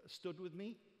stood with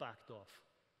me backed off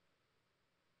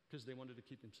because they wanted to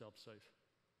keep themselves safe.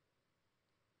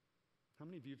 How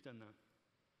many of you have done that?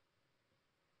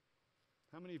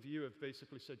 How many of you have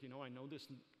basically said, you know, I know this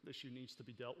issue needs to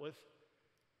be dealt with,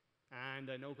 and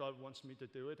I know God wants me to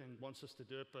do it and wants us to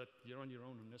do it, but you're on your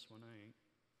own on this one, I ain't.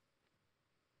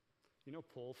 You know,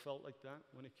 Paul felt like that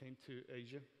when it came to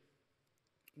Asia.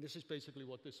 And this is basically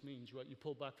what this means, right? You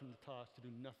pull back from the task to do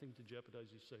nothing to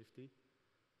jeopardize your safety.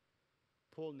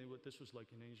 Paul knew what this was like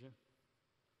in Asia.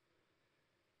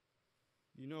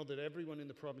 You know that everyone in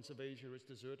the province of Asia has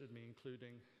deserted me,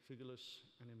 including Phygelus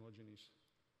and Hermogenes.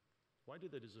 Why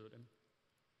did they desert him?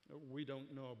 We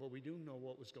don't know, but we do know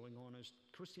what was going on as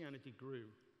Christianity grew.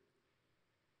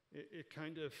 It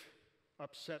kind of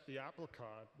upset the apple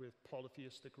cart with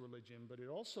polytheistic religion, but it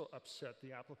also upset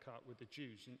the apple cart with the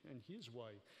Jews, and here's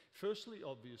why. Firstly,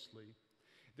 obviously,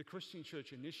 the Christian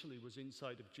church initially was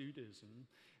inside of Judaism,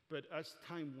 but as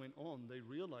time went on, they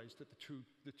realized that the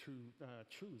two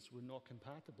truths were not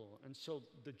compatible, and so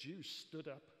the Jews stood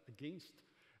up against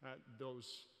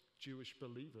those Jewish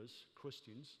believers,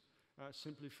 Christians,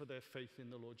 simply for their faith in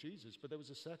the Lord Jesus. But there was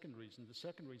a second reason. The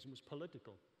second reason was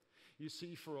political. You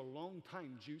see, for a long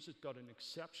time, Jews had got an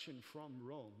exception from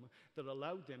Rome that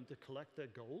allowed them to collect their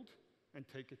gold and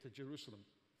take it to Jerusalem.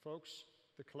 Folks,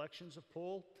 the collections of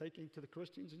Paul taking to the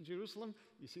Christians in Jerusalem,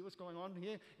 you see what's going on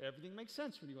here? Everything makes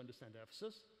sense when you understand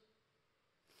Ephesus.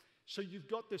 So you've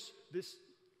got this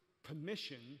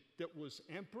permission that was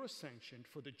emperor sanctioned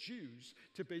for the Jews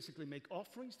to basically make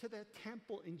offerings to their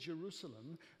temple in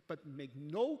Jerusalem, but make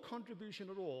no contribution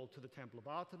at all to the temple of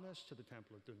Artemis, to the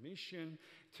temple of Domitian,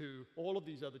 to all of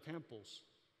these other temples.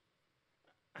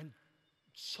 And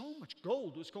so much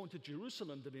gold was going to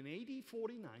Jerusalem that in AD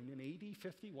 49 and AD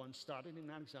 51, started in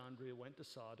Alexandria, went to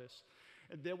Sardis,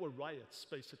 and there were riots,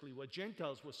 basically, where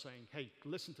Gentiles were saying, hey,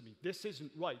 listen to me, this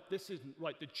isn't right, this isn't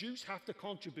right. The Jews have to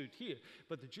contribute here.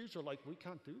 But the Jews are like, we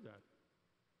can't do that.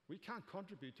 We can't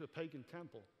contribute to a pagan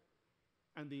temple.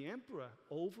 And the emperor,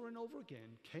 over and over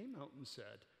again, came out and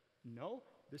said, no,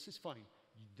 this is fine.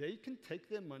 They can take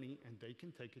their money and they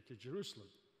can take it to Jerusalem.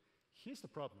 Here's the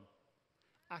problem.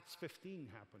 Acts 15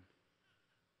 happened.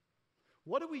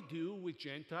 What do we do with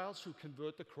Gentiles who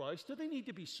convert to Christ? Do they need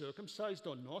to be circumcised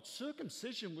or not?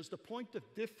 Circumcision was the point of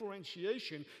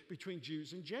differentiation between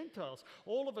Jews and Gentiles.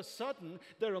 All of a sudden,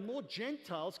 there are more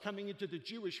Gentiles coming into the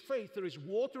Jewish faith. There is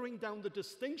watering down the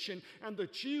distinction, and the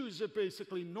Jews are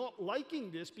basically not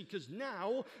liking this because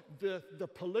now the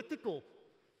political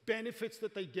benefits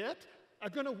that they get are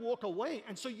going to walk away.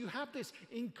 And so you have this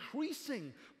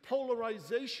increasing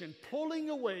polarization,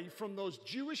 pulling away from those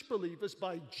Jewish believers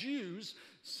by Jews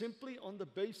simply on the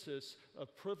basis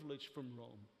of privilege from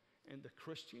Rome. And the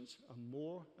Christians are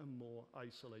more and more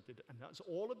isolated. And as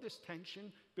all of this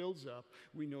tension builds up,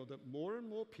 we know that more and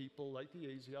more people like the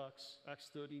Asiarchs, Acts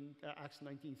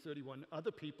 19:31,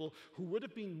 other people who would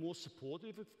have been more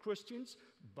supportive of Christians,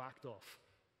 backed off.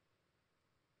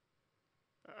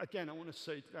 Again, I want to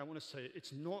say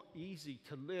it's not easy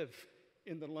to live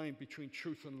in the line between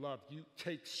truth and love. You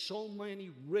take so many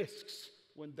risks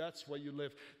when that's where you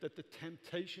live that the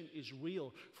temptation is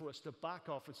real for us to back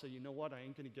off and say, you know what, I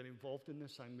ain't going to get involved in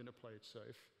this. I'm going to play it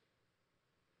safe.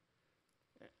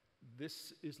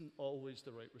 This isn't always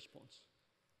the right response.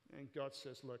 And God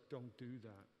says, look, don't do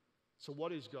that. So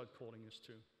what is God calling us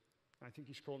to? I think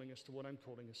he's calling us to what I'm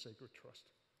calling a sacred trust.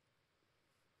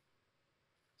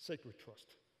 Sacred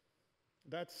trust.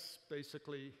 That's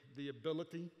basically the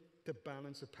ability to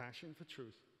balance a passion for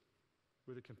truth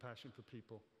with a compassion for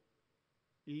people.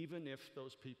 Even if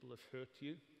those people have hurt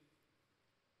you,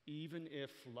 even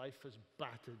if life has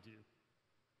battered you.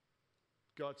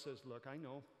 God says, look, I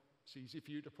know it's easy for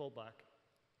you to pull back.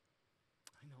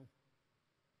 I know.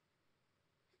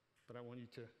 But I want you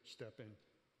to step in.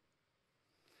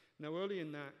 Now, early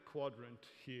in that quadrant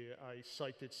here, I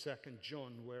cited 2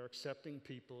 John, where accepting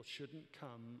people shouldn't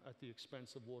come at the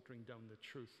expense of watering down the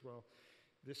truth. Well,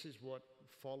 this is what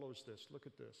follows this. Look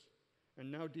at this.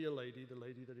 And now, dear lady, the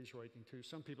lady that he's writing to,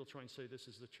 some people try and say this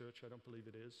is the church. I don't believe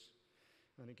it is.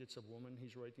 I think it's a woman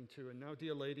he's writing to. And now,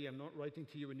 dear lady, I'm not writing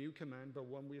to you a new command, but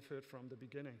one we've heard from the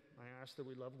beginning. I ask that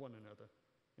we love one another.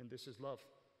 And this is love,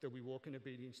 that we walk in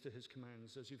obedience to his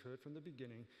commands. As you've heard from the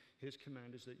beginning, his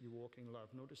command is that you walk in love.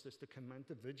 Notice this, the command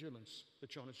to vigilance that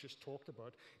John has just talked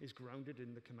about is grounded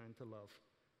in the command to love.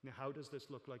 Now, how does this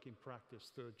look like in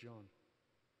practice? 3 John.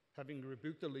 Having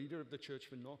rebuked the leader of the church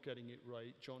for not getting it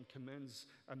right, John commends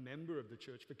a member of the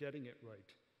church for getting it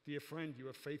right. Dear friend, you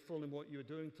are faithful in what you are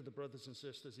doing to the brothers and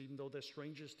sisters, even though they're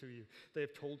strangers to you. They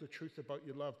have told the truth about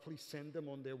your love. Please send them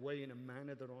on their way in a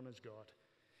manner that honors God.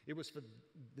 It was for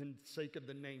the sake of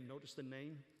the name. Notice the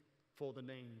name, for the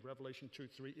name. Revelation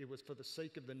 2:3. It was for the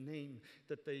sake of the name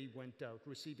that they went out,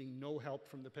 receiving no help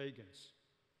from the pagans.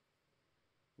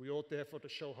 We ought therefore to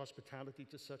show hospitality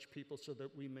to such people so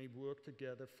that we may work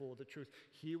together for the truth.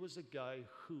 Here was a guy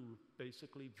who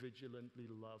basically vigilantly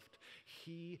loved.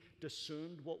 He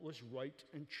discerned what was right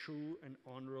and true and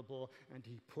honorable, and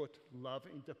he put love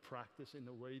into practice in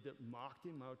a way that marked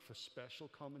him out for special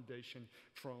commendation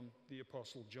from the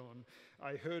Apostle John.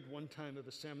 I heard one time of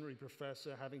a seminary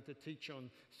professor having to teach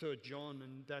on 3rd John,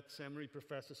 and that seminary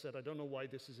professor said, "I don't know why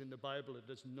this is in the Bible. It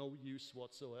has no use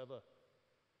whatsoever."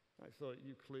 I thought,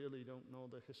 you clearly don't know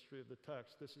the history of the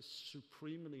text. This is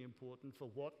supremely important for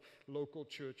what local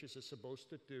churches are supposed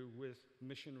to do with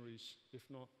missionaries, if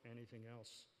not anything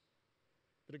else.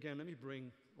 But again, let me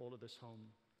bring all of this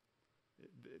home.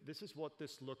 This is what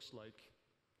this looks like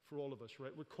for all of us,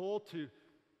 right? We're called to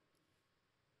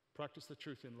practice the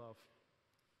truth in love.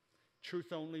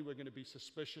 Truth only, we're going to be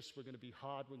suspicious, we're going to be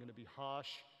hard, we're going to be harsh,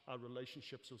 our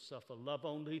relationships will suffer. Love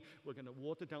only, we're going to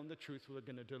water down the truth, we're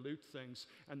going to dilute things,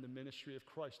 and the ministry of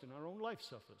Christ in our own life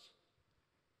suffers.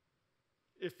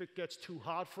 If it gets too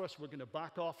hard for us, we're going to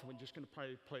back off, and we're just going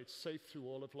to play it safe through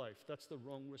all of life. That's the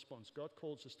wrong response. God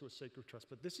calls us to a sacred trust,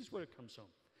 but this is where it comes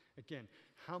home. Again,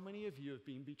 how many of you have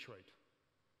been betrayed,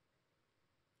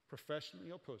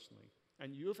 professionally or personally,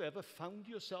 and you have ever found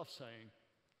yourself saying,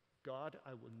 "God,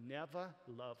 I will never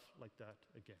love like that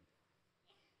again"?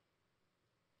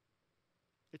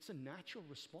 It's a natural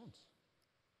response.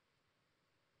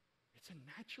 It's a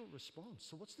natural response.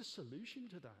 So what's the solution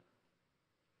to that?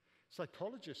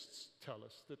 Psychologists tell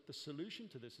us that the solution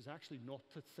to this is actually not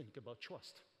to think about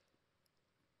trust.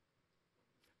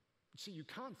 See, you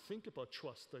can't think about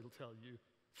trust, they'll tell you,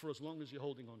 for as long as you're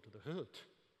holding on to the hurt.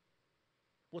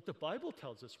 What the Bible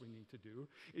tells us we need to do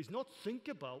is not think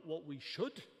about what we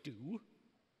should do.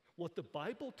 What the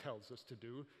Bible tells us to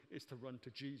do is to run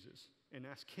to Jesus and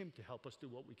ask him to help us do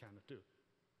what we cannot do.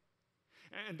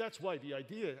 And that's why the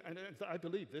idea, and I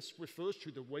believe this refers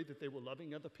to the way that they were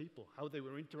loving other people, how they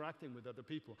were interacting with other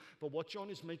people. But what John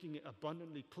is making it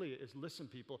abundantly clear is, listen,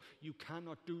 people, you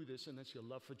cannot do this unless your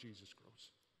love for Jesus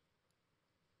grows.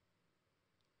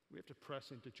 We have to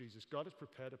press into Jesus. God has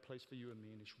prepared a place for you and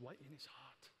me, and it's right in his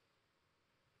heart.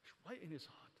 It's right in his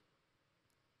heart.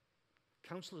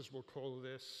 Counselors will call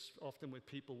this, often with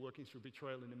people working through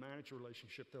betrayal in a marriage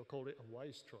relationship, they'll call it a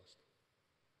wise trust.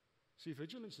 See,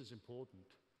 vigilance is important.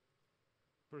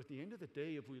 But at the end of the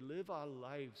day, if we live our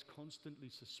lives constantly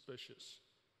suspicious,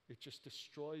 it just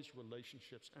destroys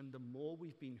relationships. And the more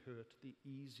we've been hurt, the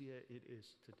easier it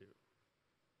is to do.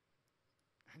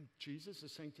 And Jesus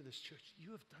is saying to this church,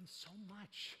 you have done so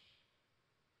much.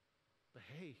 But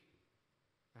hey,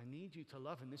 I need you to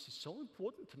love, and this is so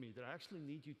important to me that I actually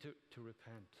need you to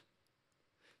repent.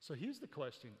 So here's the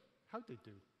question, how'd they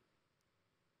do?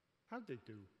 How'd they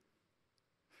do?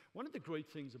 One of the great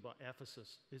things about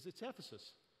Ephesus is it's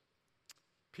Ephesus.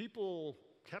 People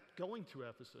kept going to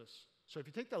Ephesus. So if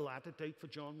you take the latter date for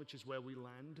John, which is where we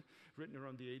land, written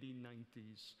around the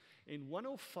 1890s, in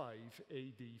 105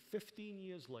 AD, 15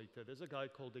 years later, there's a guy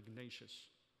called Ignatius,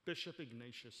 Bishop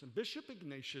Ignatius. And Bishop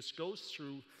Ignatius goes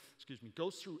through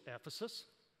Ephesus.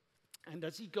 And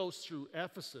as he goes through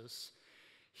Ephesus,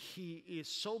 he is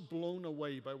so blown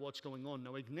away by what's going on.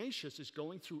 Now, Ignatius is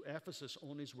going through Ephesus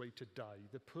on his way to die.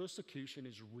 The persecution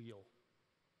is real.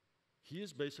 He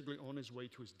is basically on his way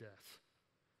to his death.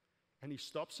 And he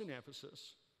stops in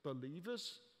Ephesus.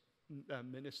 Believers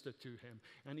minister to him.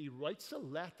 And he writes a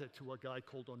letter to a guy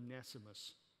called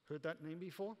Onesimus. Heard that name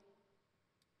before?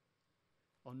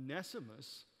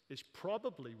 Onesimus is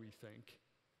probably, we think,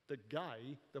 the guy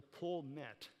that Paul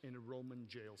met in a Roman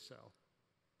jail cell.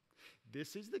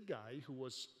 This is the guy who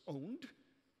was owned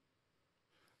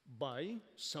by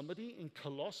somebody in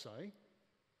Colossae.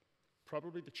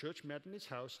 Probably the church met in his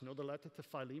house. Know the letter to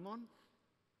Philemon?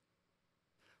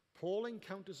 Paul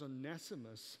encounters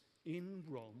Onesimus in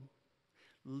Rome,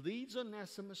 leads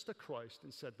Onesimus to Christ,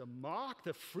 and said,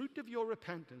 the fruit of your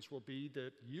repentance will be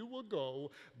that you will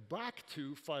go back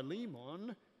to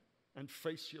Philemon and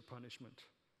face your punishment.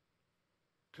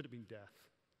 Could have been death.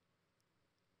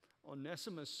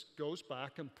 Onesimus goes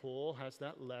back, and Paul has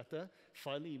that letter,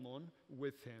 Philemon,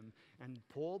 with him. And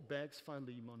Paul begs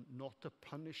Philemon not to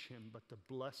punish him, but to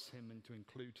bless him and to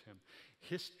include him.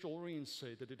 Historians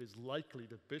say that it is likely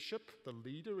the bishop, the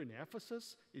leader in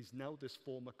Ephesus, is now this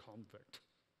former convict.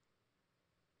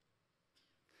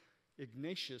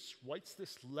 Ignatius writes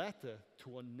this letter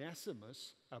to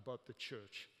Onesimus about the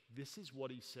church. This is what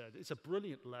he said. It's a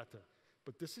brilliant letter,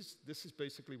 but this is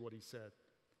basically what he said.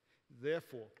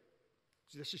 Therefore,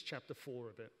 this is chapter 4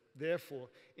 of it. Therefore,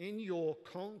 in your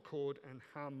concord and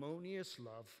harmonious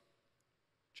love,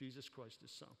 Jesus Christ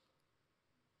is Son.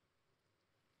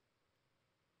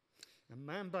 and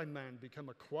man by man become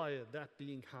a choir, that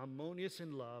being harmonious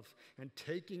in love and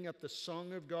taking up the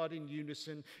song of God in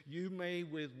unison, you may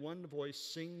with one voice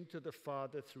sing to the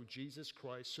Father through Jesus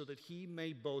Christ, so that he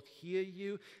may both hear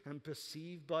you and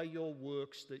perceive by your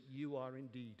works that you are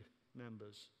indeed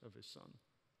members of his Son.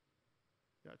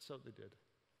 That's how they did.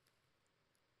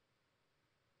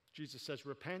 Jesus says,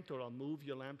 repent or I'll move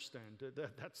your lampstand.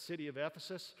 That city of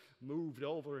Ephesus moved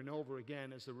over and over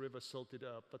again as the river silted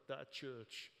up, but that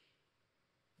church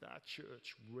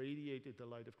radiated the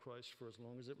light of Christ for as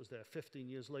long as it was there. 15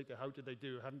 years later, how did they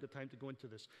do? I haven't got time to go into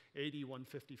this. AD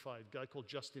 155, a guy called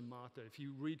Justin Martyr. If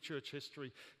you read church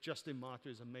history, Justin Martyr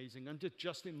is amazing. Under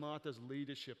Justin Martyr's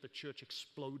leadership, the church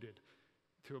exploded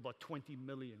to about 20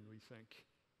 million, we think.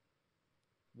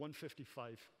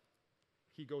 155,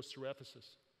 he goes through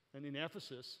Ephesus. And in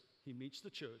Ephesus, he meets the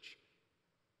church,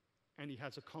 and he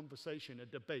has a conversation, a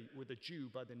debate with a Jew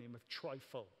by the name of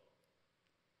Trypho.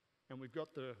 And we've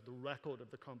got the record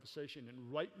of the conversation. And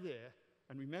right there,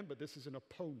 and remember, this is an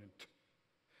opponent.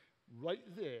 Right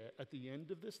there at the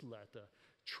end of this letter,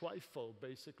 Trypho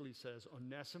basically says,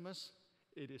 Onesimus,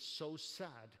 it is so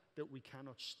sad that we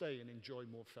cannot stay and enjoy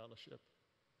more fellowship.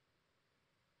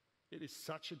 It is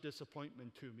such a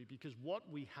disappointment to me because what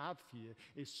we have here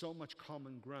is so much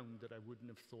common ground that I wouldn't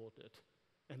have thought it.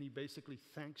 And he basically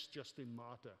thanks Justin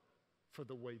Martyr for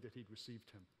the way that he'd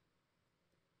received him.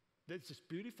 There's this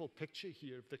beautiful picture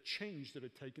here of the change that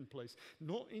had taken place,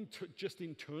 not just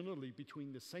internally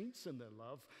between the saints and their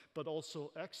love, but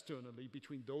also externally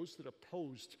between those that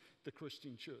opposed the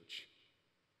Christian church.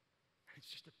 And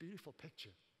it's just a beautiful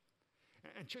picture.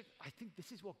 And church, I think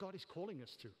this is what God is calling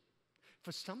us to.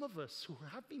 For some of us who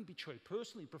have been betrayed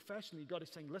personally, professionally, God is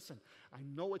saying, listen, I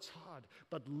know it's hard,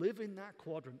 but live in that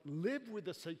quadrant. Live with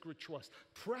a sacred trust.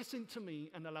 Press into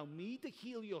me and allow me to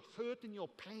heal your hurt and your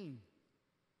pain.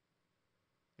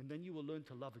 And then you will learn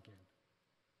to love again.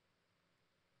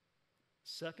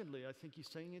 Secondly, I think he's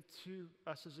saying it to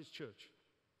us as his church.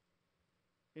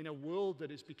 In a world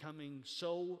that is becoming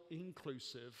so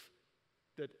inclusive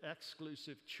that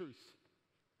exclusive truth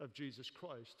of Jesus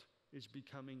Christ is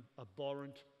becoming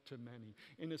abhorrent to many.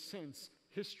 In a sense,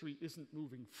 history isn't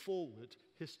moving forward,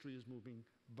 history is moving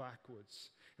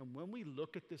backwards. And when we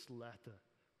look at this letter,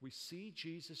 we see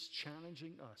Jesus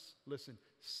challenging us. Listen,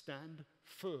 stand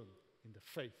firm in the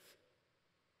faith.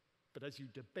 But as you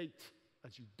debate,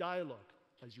 as you dialogue,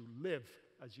 as you live,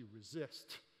 as you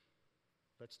resist,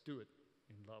 let's do it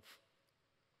in love.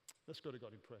 Let's go to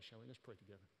God in prayer, shall we? Let's pray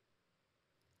together.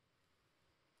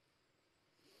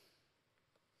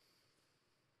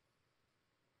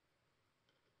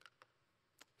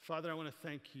 Father, I want to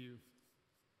thank you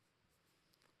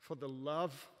for the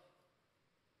love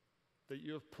that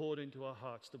you have poured into our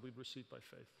hearts that we've received by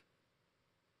faith.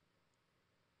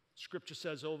 Scripture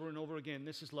says over and over again,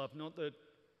 this is love, not that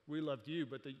we loved you,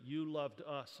 but that you loved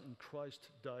us and Christ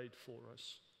died for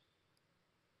us.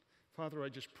 Father, I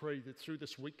just pray that through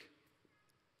this week,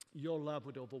 your love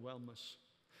would overwhelm us.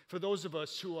 For those of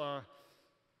us who are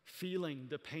feeling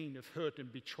the pain of hurt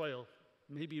and betrayal,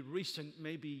 maybe recent,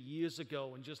 maybe years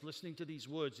ago, and just listening to these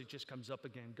words, it just comes up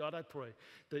again. God, I pray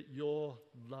that your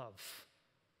love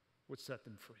would set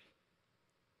them free.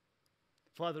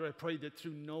 Father, I pray that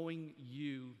through knowing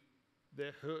you,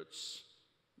 their hurts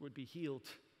would be healed,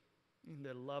 and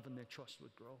their love and their trust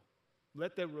would grow.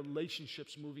 Let their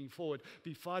relationships moving forward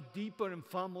be far deeper and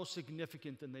far more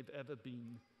significant than they've ever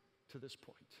been to this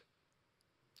point.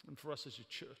 And for us as a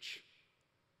church,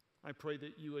 I pray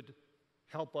that you would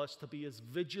help us to be as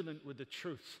vigilant with the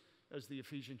truth as the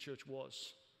Ephesian church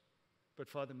was. But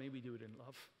Father, may we do it in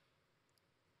love.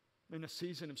 In a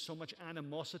season of so much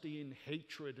animosity and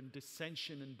hatred and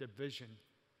dissension and division,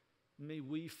 may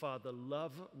we, Father,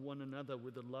 love one another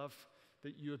with the love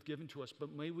that you have given to us.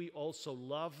 But may we also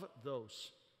love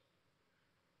those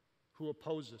who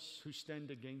oppose us, who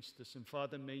stand against us. And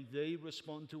Father, may they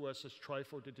respond to us as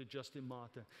Trypho did to Justin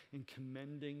Martyr in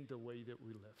commending the way that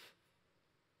we live.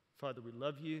 Father, we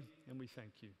love you and we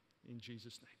thank you. In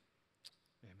Jesus' name.